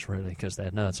so much, really, because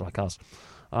they're nerds like us.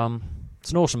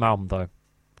 It's an awesome album, though.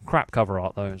 Crap cover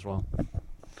art, though, as well.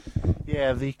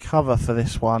 Yeah, the cover for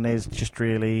this one is just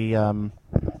really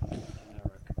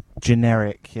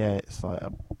generic. Yeah, it's like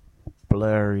a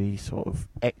blurry sort of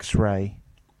X-ray,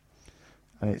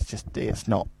 and it's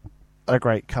not a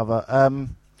great cover.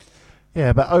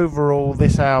 Yeah, but overall,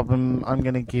 this album, I'm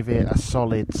going to give it a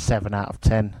solid 7 out of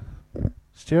 10.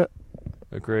 Stuart?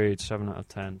 Agreed, 7 out of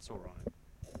 10. It's all right.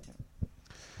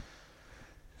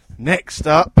 Next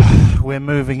up, we're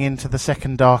moving into the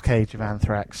second dark age of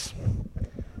Anthrax.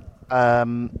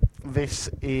 This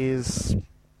is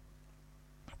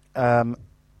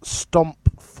Stomp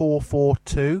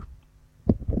 442.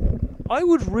 I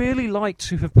would really like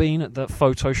to have been at the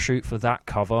photo shoot for that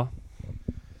cover.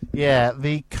 Yeah,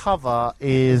 the cover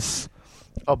is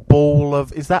a ball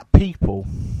of... Is that people?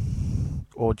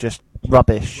 Or just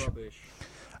rubbish?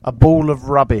 A ball of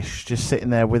rubbish just sitting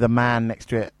there with a man next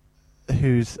to it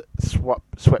who's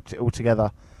swept it all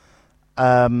together.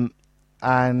 And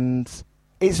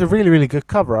it's a really, really good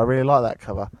cover. I really like that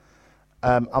cover.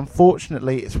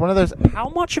 Unfortunately, it's one of those... How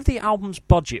much of the album's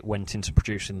budget went into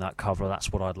producing that cover?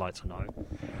 That's what I'd like to know.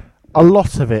 A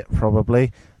lot of it,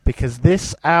 probably, because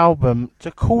this album,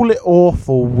 to call it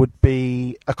awful would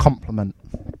be a compliment.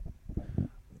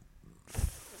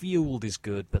 Fueled is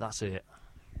good, but that's it.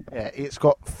 Yeah, it's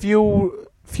got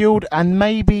fueled, and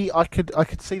maybe I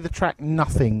could see the track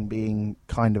Nothing being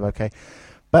kind of okay.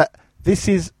 But this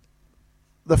is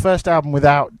the first album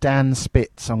without Dan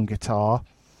Spitz on guitar.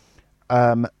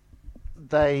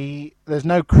 There's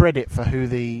no credit for who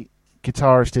the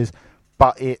guitarist is,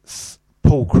 but it's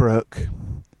Paul Crook.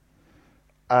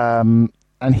 And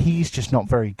he's just not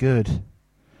very good.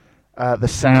 The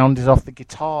sound is off. The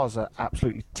guitars are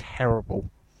absolutely terrible.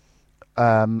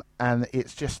 And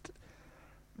it's just...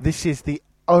 This is the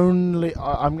only...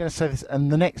 I'm going to say this,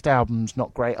 and the next album's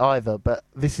not great either, but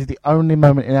this is the only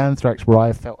moment in Anthrax where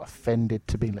I felt offended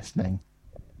to be listening.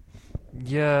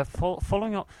 Yeah,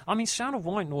 following up... I mean, Sound of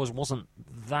White Noise wasn't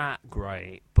that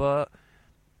great, but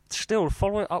still,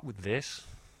 follow it up with this.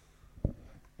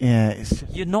 Yeah, it's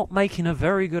just... You're not making a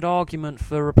very good argument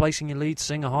for replacing your lead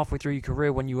singer halfway through your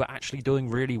career when you were actually doing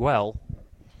really well.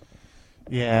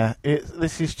 Yeah,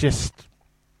 this is just...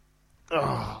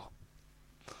 Oh,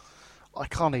 I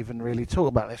can't even really talk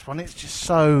about this one. It's just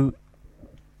so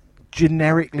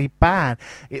generically bad.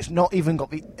 It's not even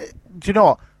got the... do you know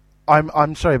what?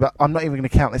 I'm sorry, but I'm not even going to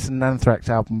count this as an Anthrax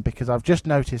album because I've just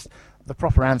noticed the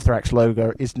proper Anthrax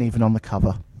logo isn't even on the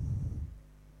cover.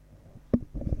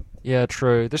 Yeah,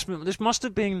 true. This must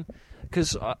have been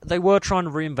because they were trying to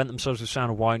reinvent themselves with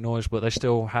Sound of White Noise, but they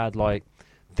still had like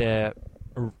their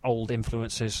old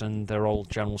influences and their old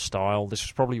general style. This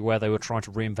was probably where they were trying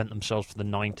to reinvent themselves for the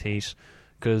 90s,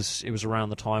 because it was around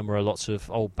the time where lots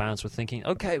of old bands were thinking,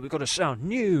 okay, we've got to sound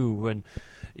new, and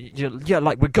yeah,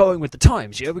 like we're going with the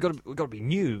times. Yeah, we've got to be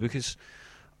new, because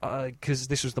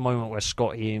this was the moment where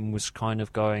Scott Ian was kind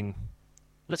of going,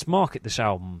 let's market this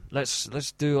album, let's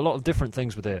do a lot of different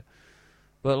things with it.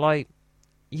 But like,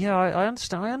 yeah, I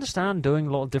understand doing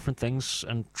a lot of different things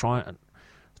and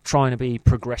trying to be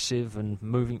progressive and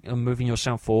moving your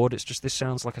sound forward. It's just this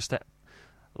sounds like a step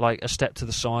to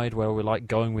the side, where we're like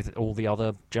going with all the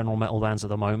other general metal bands at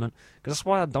the moment. Because that's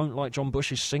why I don't like John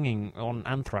Bush's singing on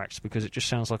Anthrax, because it just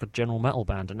sounds like a general metal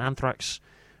band, and Anthrax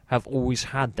have always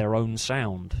had their own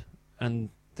sound, and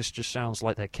this just sounds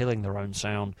like they're killing their own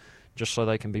sound just so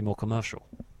they can be more commercial.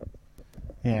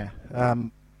 Yeah.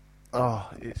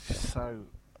 It's just so...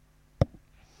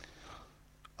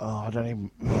 I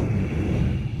don't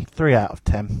even... 3 out of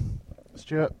 10.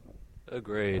 Stuart?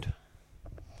 Agreed.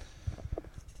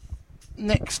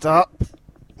 Next up,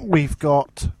 we've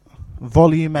got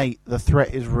Volume 8, The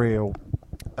Threat Is Real,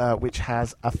 which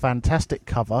has a fantastic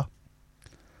cover,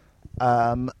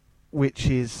 which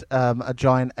is a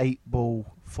giant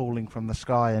 8-ball falling from the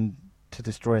sky and to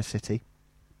destroy a city,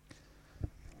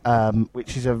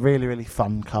 which is a really, really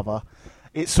fun cover.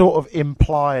 It sort of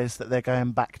implies that they're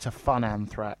going back to fun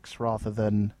Anthrax rather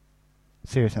than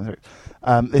serious Anthrax.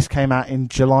 This came out in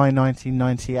July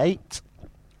 1998,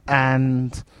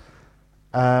 and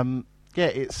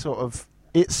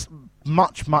it's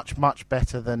much, much, much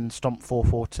better than Stomp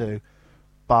 442,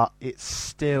 but it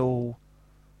still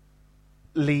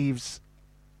leaves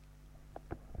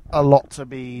a lot to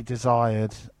be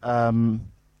desired. You've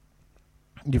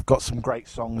got some great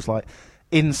songs, like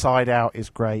Inside Out is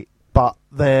great, but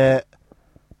they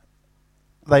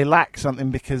lack something,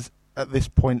 because at this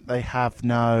point they have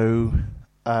no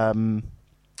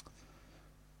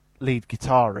lead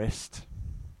guitarist.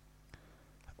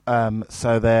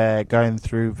 So they're going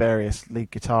through various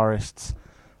lead guitarists.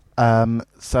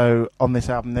 So on this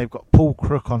album they've got Paul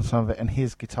Crook on some of it, and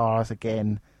his guitars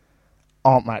again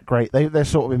aren't that great. They're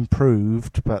sort of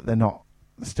improved, but they're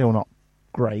still not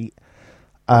great.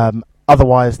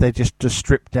 Otherwise they're just a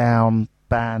stripped down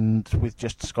band with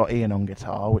just Scott Ian on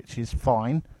guitar, which is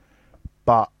fine,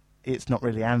 but it's not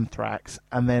really Anthrax.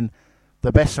 And then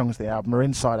the best songs of the album are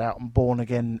Inside Out and Born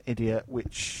Again Idiot,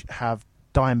 which have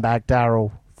Dimebag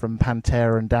Darrell from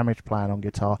Pantera and Damageplan on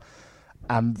guitar.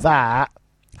 And that,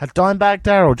 had Dimebag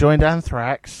Darrell joined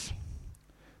Anthrax,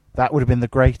 that would have been the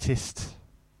greatest.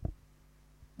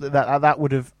 That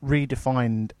would have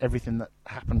redefined everything that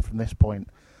happened from this point.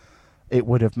 It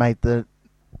would have made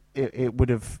it would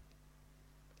have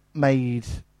made,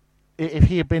 if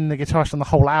he had been the guitarist on the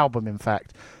whole album, in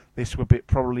fact, this would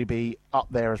probably be up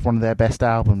there as one of their best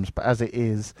albums. But as it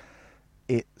is,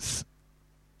 it's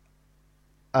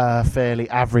a fairly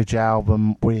average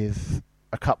album with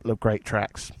a couple of great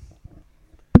tracks.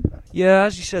 Yeah,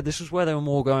 as you said, this was where they were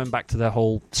more going back to their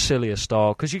whole sillier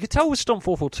style, because you could tell with Stomp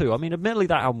 442, I mean, admittedly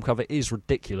that album cover is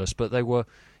ridiculous, but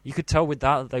you could tell with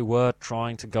that they were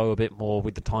trying to go a bit more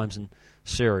with the times and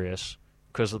serious,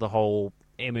 because of the whole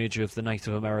image of the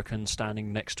Native American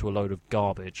standing next to a load of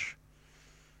garbage,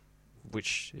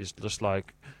 which is just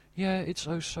like, yeah, it's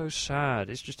so sad.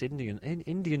 It's just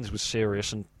Indians was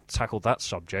serious and tackled that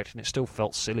subject, and it still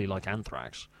felt silly like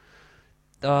Anthrax.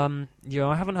 I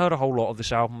haven't heard a whole lot of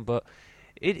this album, but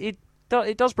it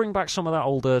does bring back some of that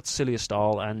older, sillier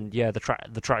style, and yeah, the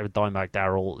track with Dimebag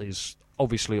Darrell is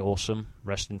obviously awesome.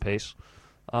 Rest in peace.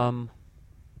 But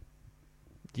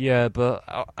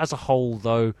as a whole,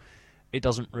 though, it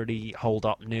doesn't really hold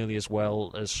up nearly as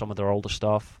well as some of their older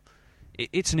stuff.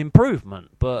 It's an improvement,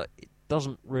 but it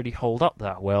doesn't really hold up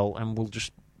that well, and will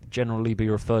just generally be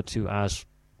referred to as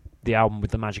the album with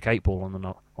the magic 8-ball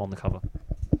on the cover.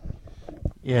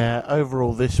 Yeah,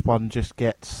 overall this one just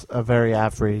gets a very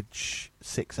average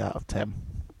 6 out of 10.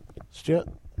 Stuart?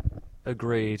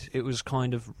 Agreed. It's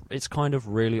kind of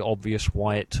really obvious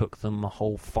why it took them a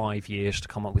whole 5 years to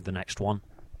come up with the next one.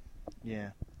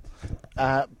 Yeah.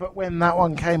 But when that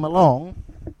one came along,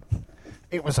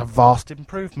 it was a vast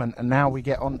improvement, and now we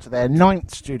get on to their 9th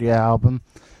studio album,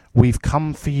 We've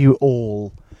Come For You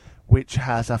All, which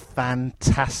has a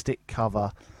fantastic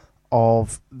cover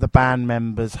of the band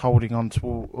members holding on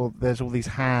to there's all these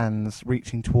hands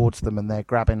reaching towards them, and they're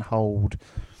grabbing hold,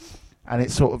 and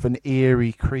it's sort of an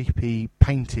eerie, creepy,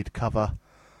 painted cover.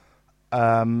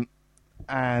 And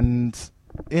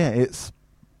yeah, it's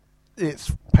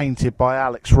painted by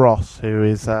Alex Ross, who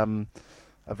is a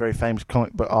very famous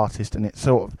comic book artist, and it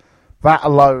sort of That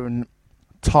alone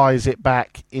ties it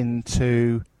back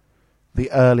into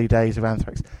the early days of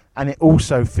Anthrax. And it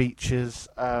also features,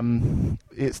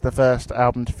 it's the first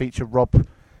album to feature Rob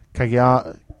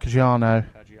Caggiano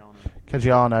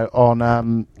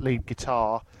on lead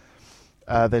guitar.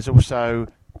 There's also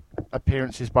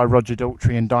appearances by Roger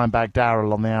Daltrey and Dimebag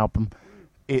Darrell on the album.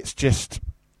 It's just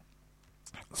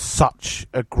such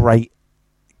a great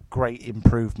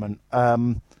improvement.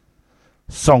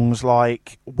 Songs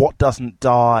like What Doesn't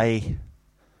Die,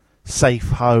 Safe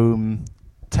Home,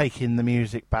 Taking the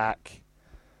Music Back,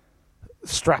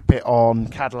 Strap It On,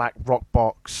 Cadillac Rock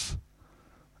Box,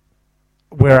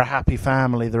 We're a Happy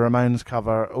Family, the Ramones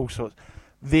cover, all sorts.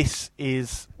 This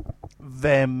is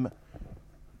them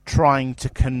trying to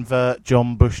convert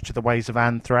John Bush to the ways of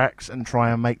Anthrax and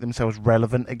try and make themselves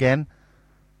relevant again.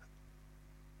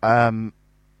 And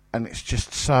it's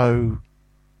just so...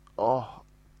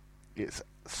 it's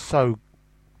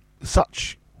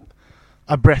such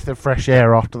a breath of fresh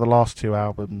air after the last two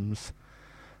albums.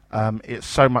 It's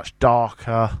so much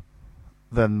darker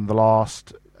than the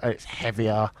last. It's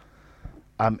heavier.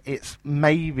 It's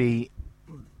maybe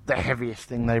the heaviest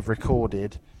thing they've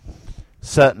recorded.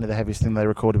 Certainly the heaviest thing they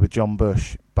recorded with John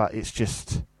Bush. But it's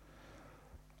just...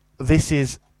 this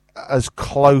is as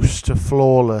close to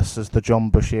flawless as the John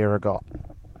Bush era got.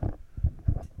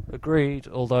 Agreed,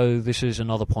 although this is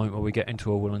another point where we get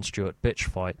into a Wil and Stu bitch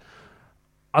fight.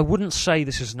 I wouldn't say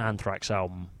this is an Anthrax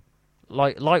album.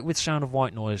 Like with Sound of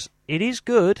White Noise, it is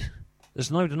good.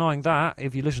 There's no denying that.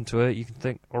 If you listen to it, you can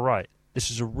think, alright,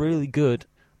 this is a really good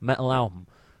metal album.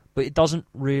 But it doesn't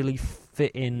really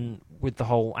fit in with the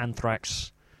whole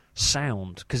Anthrax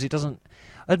sound, because it doesn't...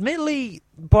 Admittedly,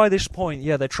 by this point,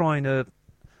 yeah, they're trying to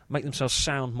make themselves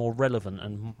sound more relevant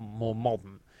and more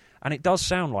modern. And it does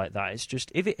sound like that. It's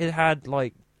just, if it had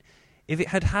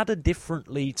had a different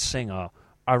lead singer,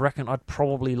 I reckon I'd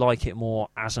probably like it more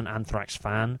as an Anthrax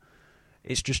fan.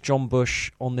 It's just John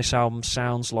Bush on this album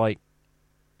sounds like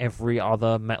every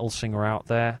other metal singer out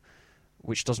there,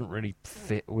 which doesn't really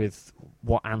fit with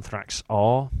what Anthrax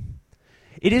are.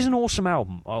 It is an awesome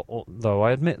album, though,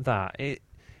 I admit that. It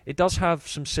does have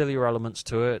some sillier elements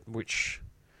to it, which...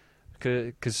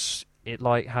 because it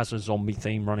has a zombie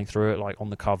theme running through it, like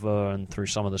on the cover and through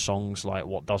some of the songs, like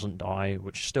What Doesn't Die,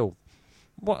 which still...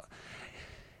 what?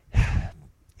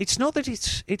 It's not that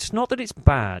it's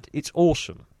bad. It's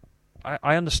awesome.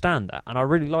 I understand that, and I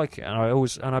really like it, and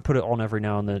I put it on every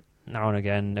now and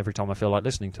again, every time I feel like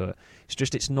listening to it. It's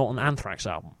just it's not an Anthrax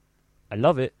album. I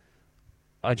love it.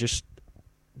 I just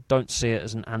don't see it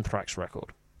as an Anthrax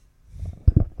record.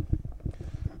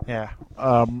 Yeah,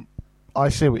 I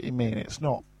see what you mean. It's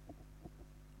not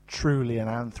truly an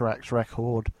Anthrax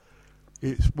record.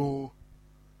 It's more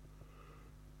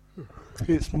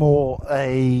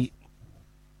a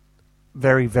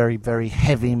very, very, very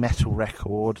heavy metal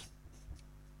record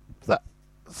that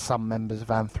some members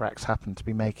of Anthrax happen to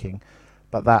be making.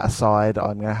 But that aside,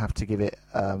 I'm going to have to give it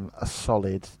a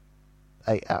solid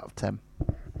 8 out of 10.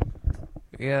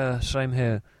 Yeah, same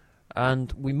here.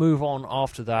 And we move on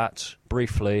after that,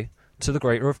 briefly, to The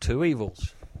Greater of Two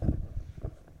Evils.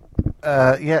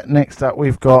 Next up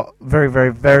we've got very,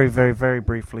 very, very, very, very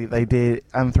briefly.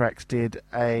 Anthrax did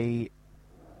a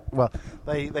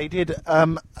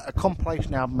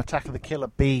compilation album, Attack of the Killer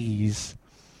Bees,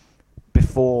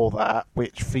 before that,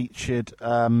 which featured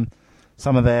some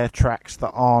of their tracks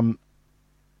that aren't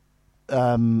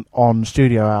on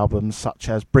studio albums, such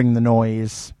as Bring the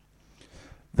Noise,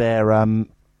 their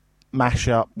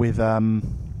mashup with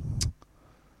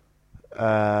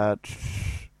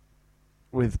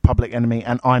Public Enemy,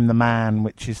 and I'm the Man,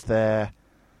 which is their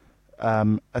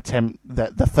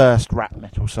the first rap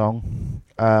metal song.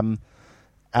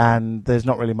 And there's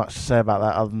not really much to say about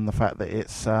that other than the fact that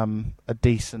it's a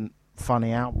decent,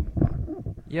 funny album.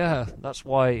 Yeah, that's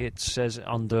why it says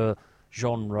under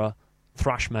genre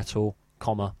thrash metal,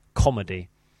 comedy.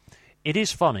 It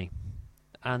is funny,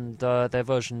 and their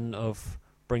version of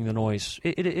Bring the Noise,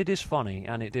 it is funny,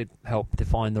 and it did help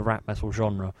define the rap metal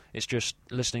genre. It's just,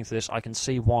 listening to this, I can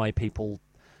see why people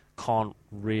can't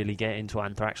really get into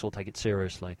Anthrax or take it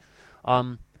seriously.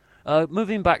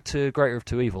 Moving back to Greater of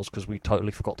Two Evils, because we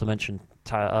totally forgot to mention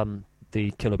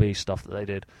the Killer Bees stuff that they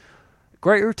did.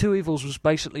 Greater of Two Evils was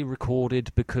basically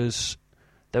recorded because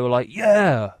they were like,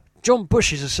 yeah, John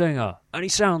Bush is a singer, and he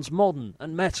sounds modern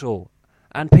and metal,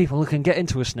 and people can get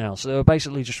into us now. So they were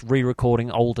basically just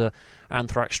re-recording older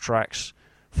Anthrax tracks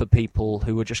for people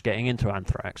who were just getting into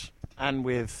Anthrax. And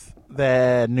with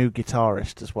their new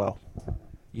guitarist as well.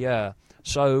 Yeah,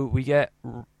 so we get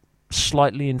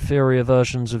slightly inferior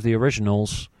versions of the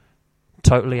originals,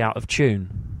 totally out of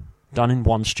tune. done in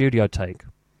one studio take.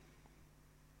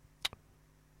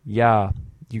 Yeah,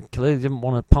 you clearly didn't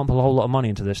want to pump a whole lot of money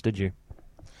into this, did you?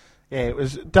 Yeah, it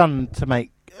was done to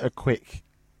make a quick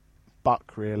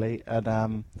buck, really, and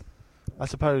I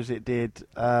suppose it did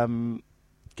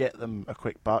get them a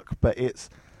quick buck, but it's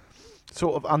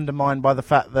sort of undermined by the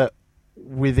fact that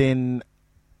within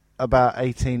about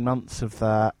 18 months of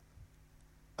that,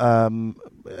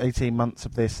 18 months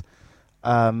of this,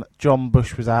 John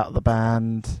Bush was out of the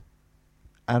band,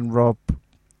 and Rob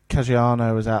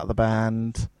Caggiano was out of the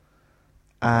band,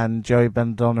 and Joey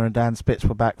Belladonna and Dan Spitz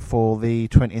were back for the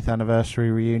 20th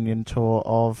anniversary reunion tour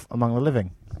of Among the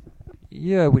Living.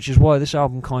 Yeah, which is why this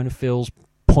album kind of feels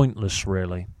pointless,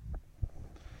 really.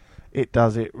 It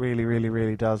does, it really, really,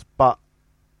 really does. But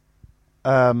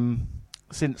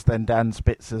since then, Dan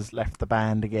Spitz has left the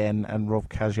band again, and Rob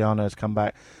Caggiano has come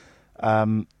back.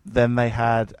 Then they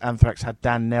had Anthrax had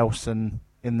Dan Nelson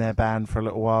in their band for a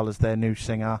little while as their new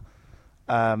singer.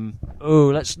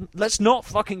 Let's not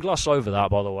fucking gloss over that,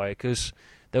 by the way, because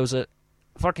there was a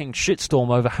fucking shitstorm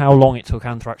over how long it took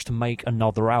Anthrax to make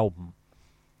another album.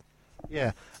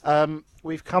 Yeah,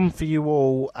 we've come for you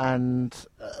all, and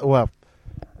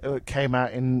it came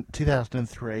out in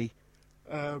 2003.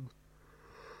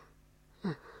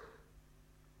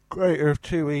 Greater of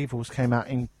Two Evils came out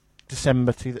in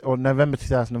November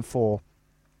 2004,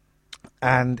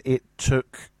 and it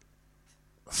took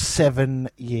 7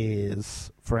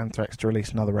 years for Anthrax to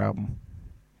release another album.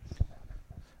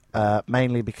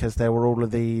 Mainly because there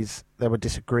were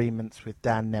disagreements with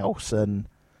Dan Nelson,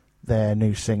 their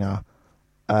new singer,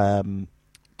 to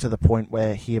the point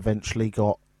where he eventually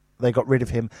they got rid of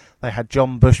him. They had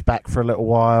John Bush back for a little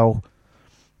while.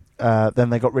 Then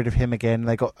they got rid of him again.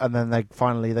 They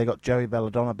got Joey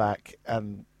Belladonna back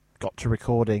and got to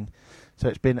recording. So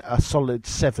it's been a solid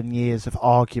 7 years of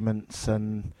arguments,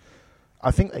 and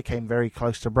I think they came very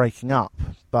close to breaking up.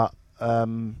 But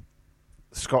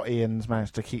Scott Ian's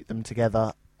managed to keep them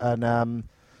together, and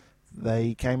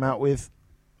they came out with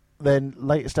their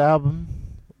latest album,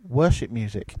 Worship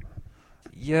Music.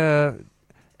 Yeah,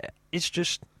 it's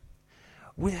just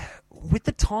with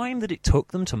the time that it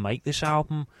took them to make this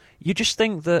album, you just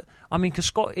think that, because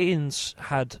Scott Ian's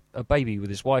had a baby with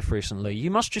his wife recently,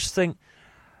 you must just think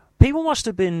people must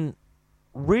have been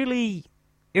really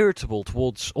irritable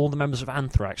towards all the members of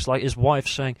Anthrax, like his wife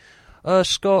saying,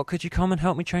 Scott, could you come and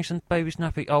help me change the baby's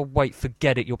nappy? Oh, wait,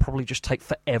 forget it, you'll probably just take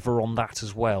forever on that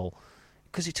as well.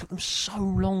 Because it took them so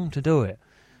long to do it.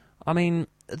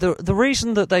 The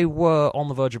reason that they were on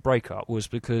the verge of breakup was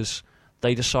because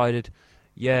they decided,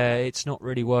 yeah, it's not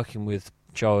really working with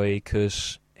Joey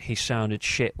because he sounded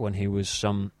shit when he was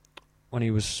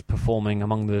performing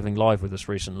Among the Living live with us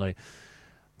recently.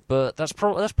 But that's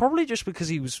probably just because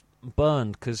he was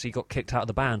burned because he got kicked out of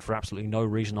the band for absolutely no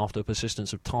reason after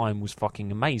Persistence of Time was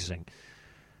fucking amazing.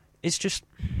 It's just...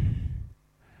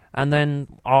 And then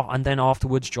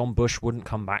afterwards, John Bush wouldn't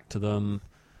come back to them.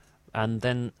 And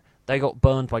then they got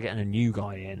burned by getting a new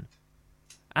guy in.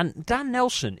 And Dan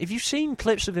Nelson, if you've seen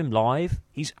clips of him live,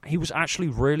 he was actually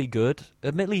really good.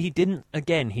 Admittedly, he didn't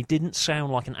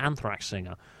sound like an Anthrax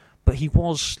singer, but he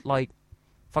was like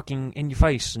fucking in your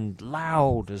face and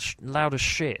loud as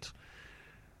shit.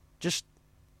 Just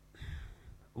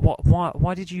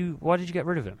why did you get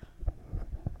rid of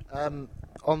him?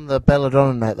 On the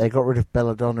Belladonna note, they got rid of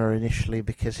Belladonna initially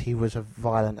because he was a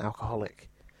violent alcoholic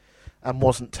and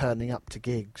wasn't turning up to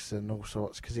gigs and all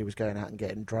sorts because he was going out and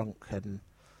getting drunk and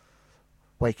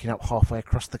waking up halfway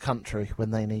across the country when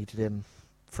they needed him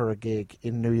for a gig.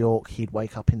 In New York, he'd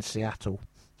wake up in Seattle.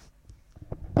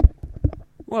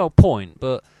 Well, point,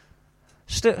 but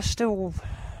still,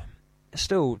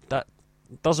 that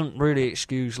doesn't really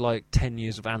excuse like 10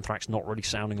 years of Anthrax not really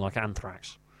sounding like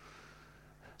Anthrax.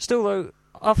 Still, though,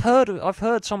 I've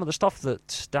heard some of the stuff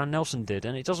that Dan Nelson did,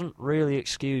 and it doesn't really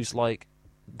excuse like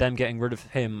them getting rid of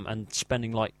him and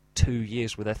spending like 2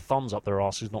 years with their thumbs up their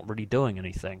asses not really doing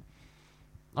anything.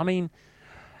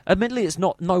 Admittedly, it's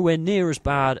nowhere near as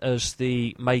bad as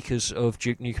the makers of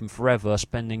Duke Nukem Forever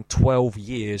spending 12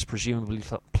 years presumably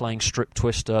playing Strip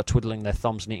Twister, twiddling their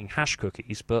thumbs and eating hash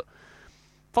cookies, but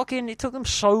fucking it took them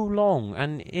so long,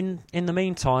 and in the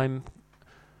meantime,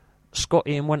 Scott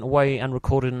Ian went away and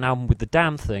recorded an album with The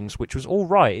Damn Things, which was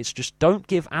alright. It's just don't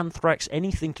give Anthrax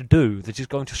anything to do that is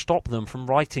going to stop them from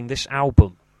writing this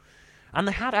album. And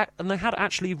they had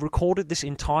actually recorded this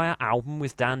entire album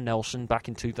with Dan Nelson back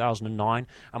in 2009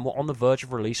 and were on the verge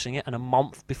of releasing it, and a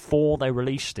month before they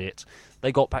released it,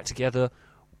 they got back together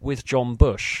with John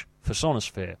Bush for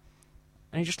Sonosphere.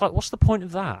 And you're just like, what's the point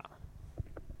of that?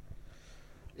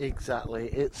 Exactly.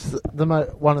 It's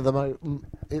one of the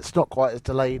it's not quite as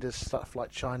delayed as stuff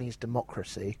like Chinese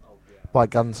Democracy by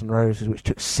Guns N' Roses, which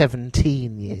took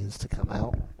 17 years to come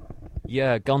out.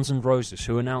 Yeah, Guns N' Roses,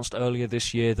 who announced earlier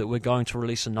this year that we're going to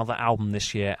release another album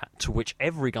this year, to which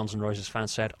every Guns N' Roses fan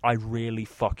said, I really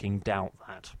fucking doubt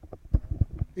that.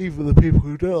 Even the people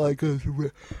who don't like Guns N'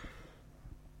 Roses...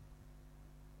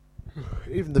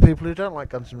 Even the people who don't like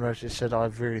Guns N' Roses said, I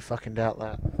really fucking doubt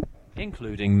that.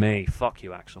 Including me. Fuck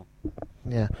you, Axel.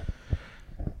 Yeah.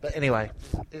 But anyway,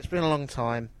 it's been a long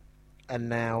time, and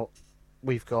now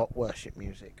we've got Worship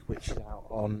Music, which is out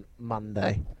on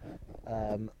Monday.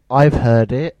 I've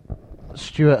heard it.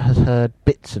 Stuart has heard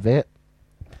bits of it.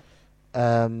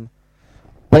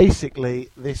 Basically,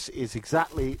 this is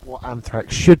exactly what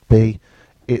Anthrax should be.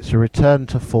 It's a return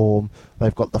to form.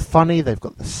 They've got the funny, they've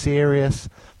got the serious.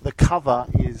 The cover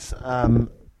is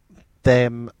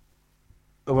them...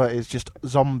 Well, it's just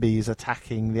zombies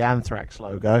attacking the Anthrax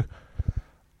logo.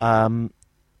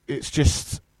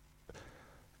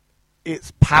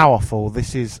 It's powerful.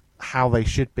 This is how they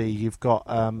should be. You've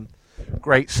got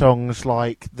great songs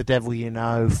like The Devil You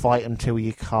Know, Fight Until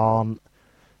You Can't,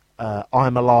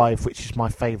 I'm Alive, which is my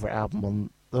favourite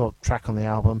track on the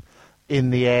album. In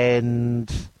the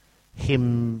End,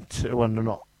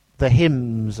 the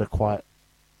hymns are quite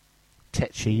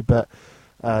tetchy, but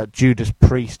Judas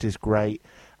Priest is great.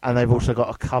 And they've also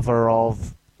got a cover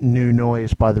of New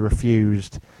Noise by The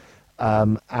Refused.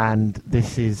 And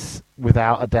this is,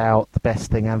 without a doubt, the best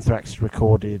thing Anthrax has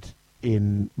recorded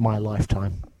in my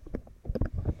lifetime.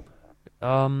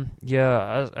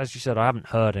 Yeah, as you said, I haven't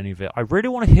heard any of it. I really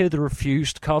want to hear the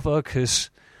Refused cover, because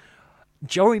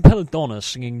Joey Belladonna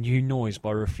singing New Noise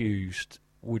by Refused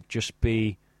would just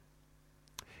be...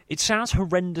 It sounds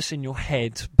horrendous in your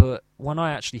head, but when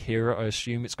I actually hear it, I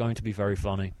assume it's going to be very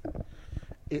funny.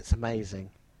 It's amazing.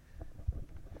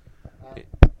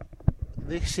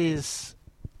 This is...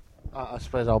 I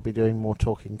suppose I'll be doing more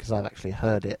talking because I've actually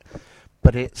heard it.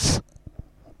 But it's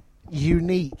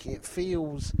unique. It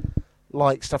feels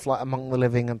like stuff like Among the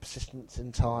Living and Persistence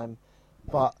in Time.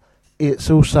 But it's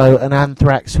also an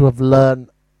Anthrax who have learned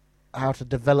how to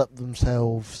develop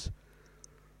themselves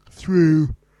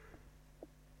through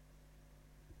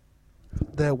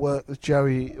their work with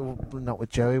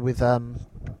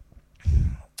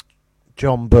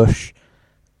John Bush,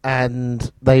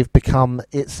 and they've become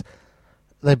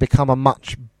a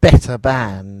much better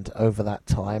band over that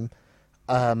time.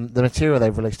 The material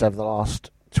they've released over the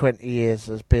last 20 years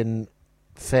has been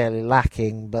fairly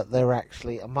lacking, but they're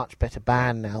actually a much better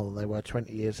band now than they were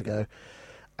 20 years ago.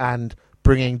 And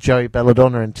bringing Joey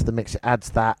Belladonna into the mix, it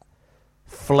adds that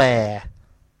flair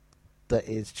that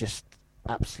is just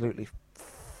absolutely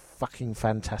fucking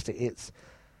fantastic.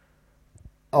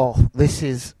 This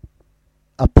is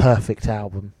a perfect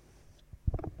album.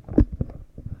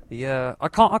 Yeah, I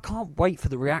can't wait for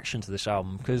the reaction to this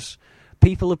album, because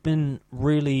people have been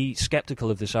really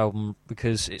skeptical of this album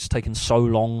because it's taken so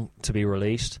long to be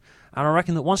released. And I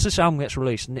reckon that once this album gets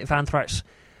released, and if Anthrax...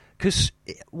 Because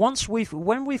when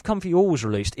We've Come For You All was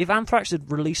released, if Anthrax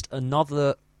had released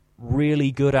another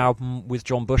really good album with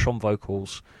John Bush on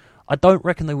vocals, I don't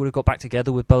reckon they would have got back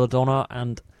together with Belladonna,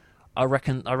 and I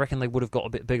reckon they would have got a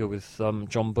bit bigger with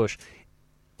John Bush.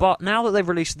 But now that they've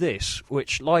released this,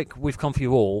 which, like We've Come For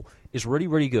You All, is really,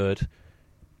 really good,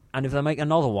 and if they make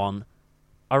another one,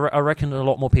 I reckon a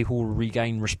lot more people will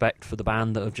regain respect for the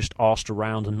band that have just arsed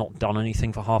around and not done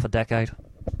anything for half a decade.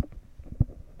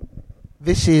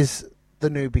 This is the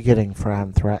new beginning for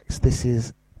Anthrax. This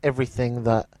is everything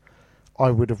that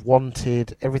I would have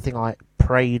wanted, everything I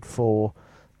prayed for.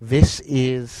 This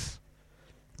is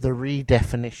the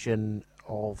redefinition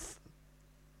of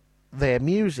their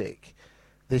music.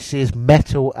 This is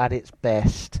metal at its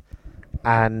best,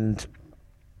 and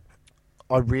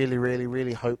I really, really,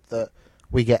 really hope that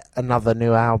we get another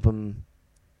new album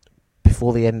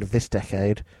before the end of this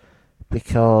decade,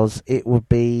 because it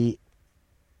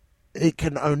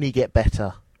can only get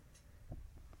better.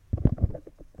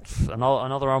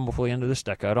 Another album before the end of this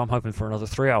decade. I'm hoping for another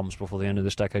 3 albums before the end of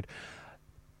this decade.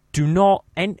 If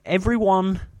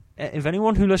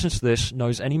anyone who listens to this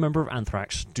knows any member of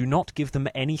Anthrax, do not give them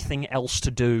anything else to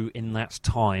do in that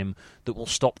time that will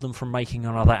stop them from making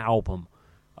another album.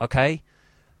 Okay?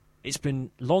 It's been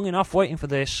long enough waiting for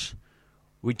this.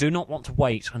 We do not want to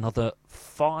wait another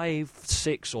 5,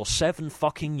 6, or 7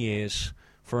 fucking years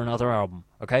for another album.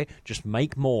 Okay? Just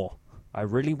make more. I'm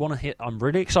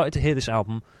really excited to hear this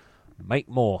album. Make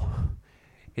more.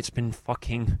 It's been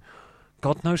fucking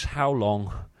God knows how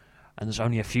long, and there's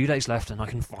only a few days left, and I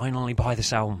can finally buy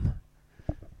this album.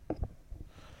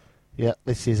 Yeah,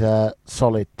 this is a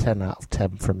solid 10 out of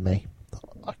 10 from me.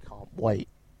 I can't wait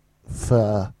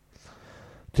for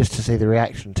just to see the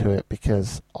reaction to it,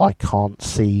 because I can't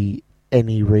see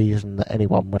any reason that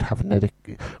anyone would have a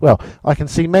negative... Well, I can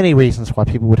see many reasons why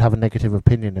people would have a negative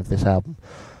opinion of this album,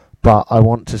 but I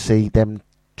want to see them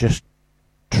just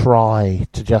try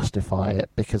to justify it,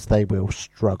 because they will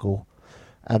struggle.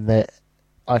 And that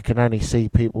I can only see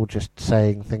people just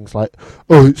saying things like,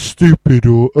 oh, it's stupid,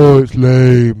 or oh, it's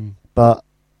lame. But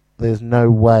there's no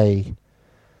way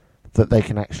that they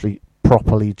can actually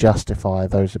properly justify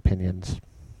those opinions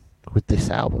with this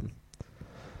album.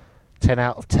 10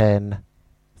 out of 10.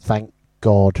 Thank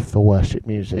God for worship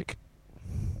music.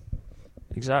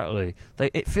 Exactly.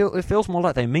 It feels more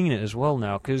like they mean it as well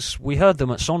now, because we heard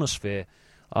them at Sonosphere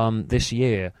this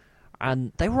year,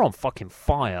 and they were on fucking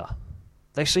fire.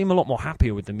 They seem a lot more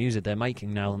happier with the music they're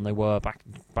making now than they were back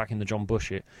in the John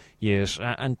Bush years.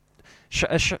 And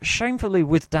shamefully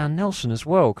with Dan Nelson as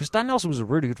well, because Dan Nelson was a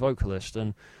really good vocalist,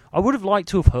 and I would have liked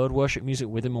to have heard worship music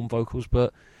with him on vocals,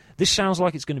 but this sounds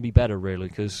like it's going to be better, really,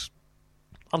 because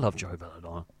I love Joe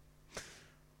Belladonna.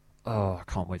 Oh, I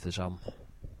can't wait for this album.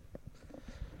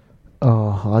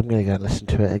 Oh, I'm going to go and listen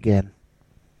to it again.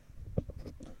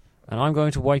 And I'm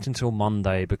going to wait until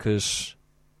Monday, because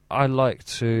I like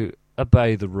to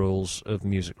obey the rules of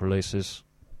music releases.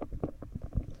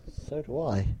 So do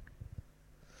I.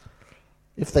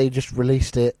 If they just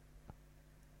released it,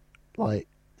 like,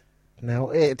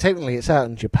 now, technically it's out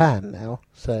in Japan now,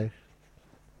 so...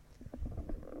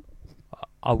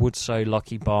 I would say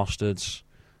lucky bastards,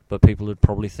 but people would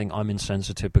probably think I'm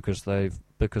insensitive because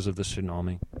of the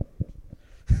tsunami.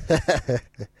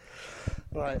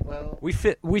 Right, well, we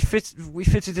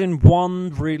fitted in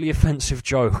one really offensive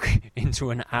joke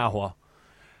into an hour.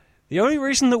 The only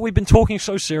reason that we've been talking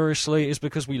so seriously is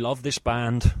because we love this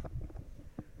band.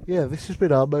 Yeah, this has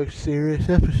been our most serious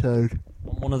episode.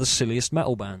 One of the silliest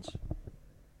metal bands.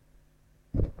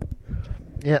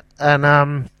 Yeah,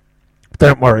 and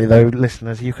don't worry though,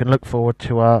 listeners, you can look forward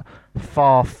to a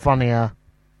far funnier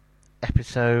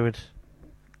episode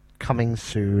coming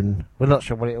soon. We're not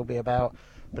sure what it'll be about,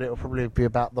 but it'll probably be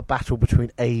about the battle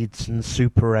between AIDS and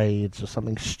Super AIDS or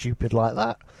something stupid like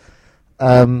that.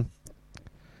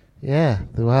 Yeah,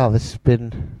 wow, this has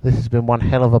been one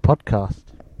hell of a podcast.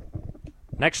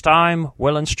 Next time,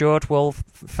 Wil and Stuart will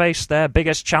face their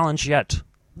biggest challenge yet,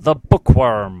 the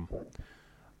bookworm.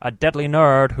 A deadly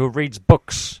nerd who reads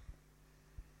books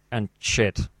and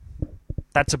shit.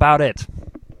 That's about it.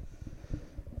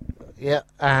 Yeah,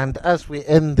 and as we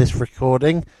end this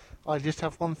recording, I just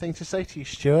have one thing to say to you,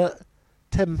 Stuart.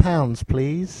 £10,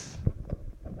 please.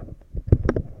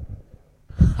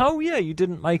 Oh yeah, you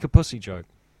didn't make a pussy joke.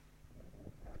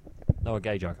 No, a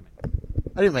gay joke, I mean.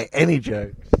 I didn't make any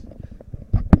jokes.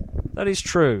 That is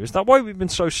true. Is that why we've been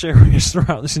so serious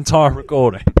throughout this entire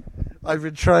recording? I've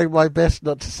been trying my best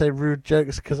not to say rude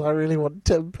jokes because I really want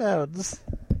 £10.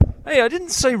 Hey, I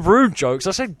didn't say rude jokes,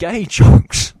 I said gay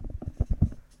jokes.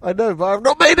 I know, but I've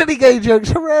not made any gay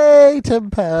jokes. Hooray,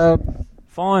 £10.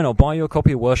 Fine, I'll buy you a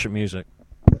copy of worship music.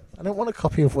 I don't want a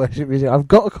copy of worship music. I've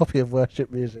got a copy of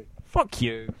worship music. Fuck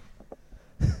you.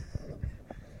 In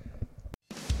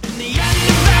the end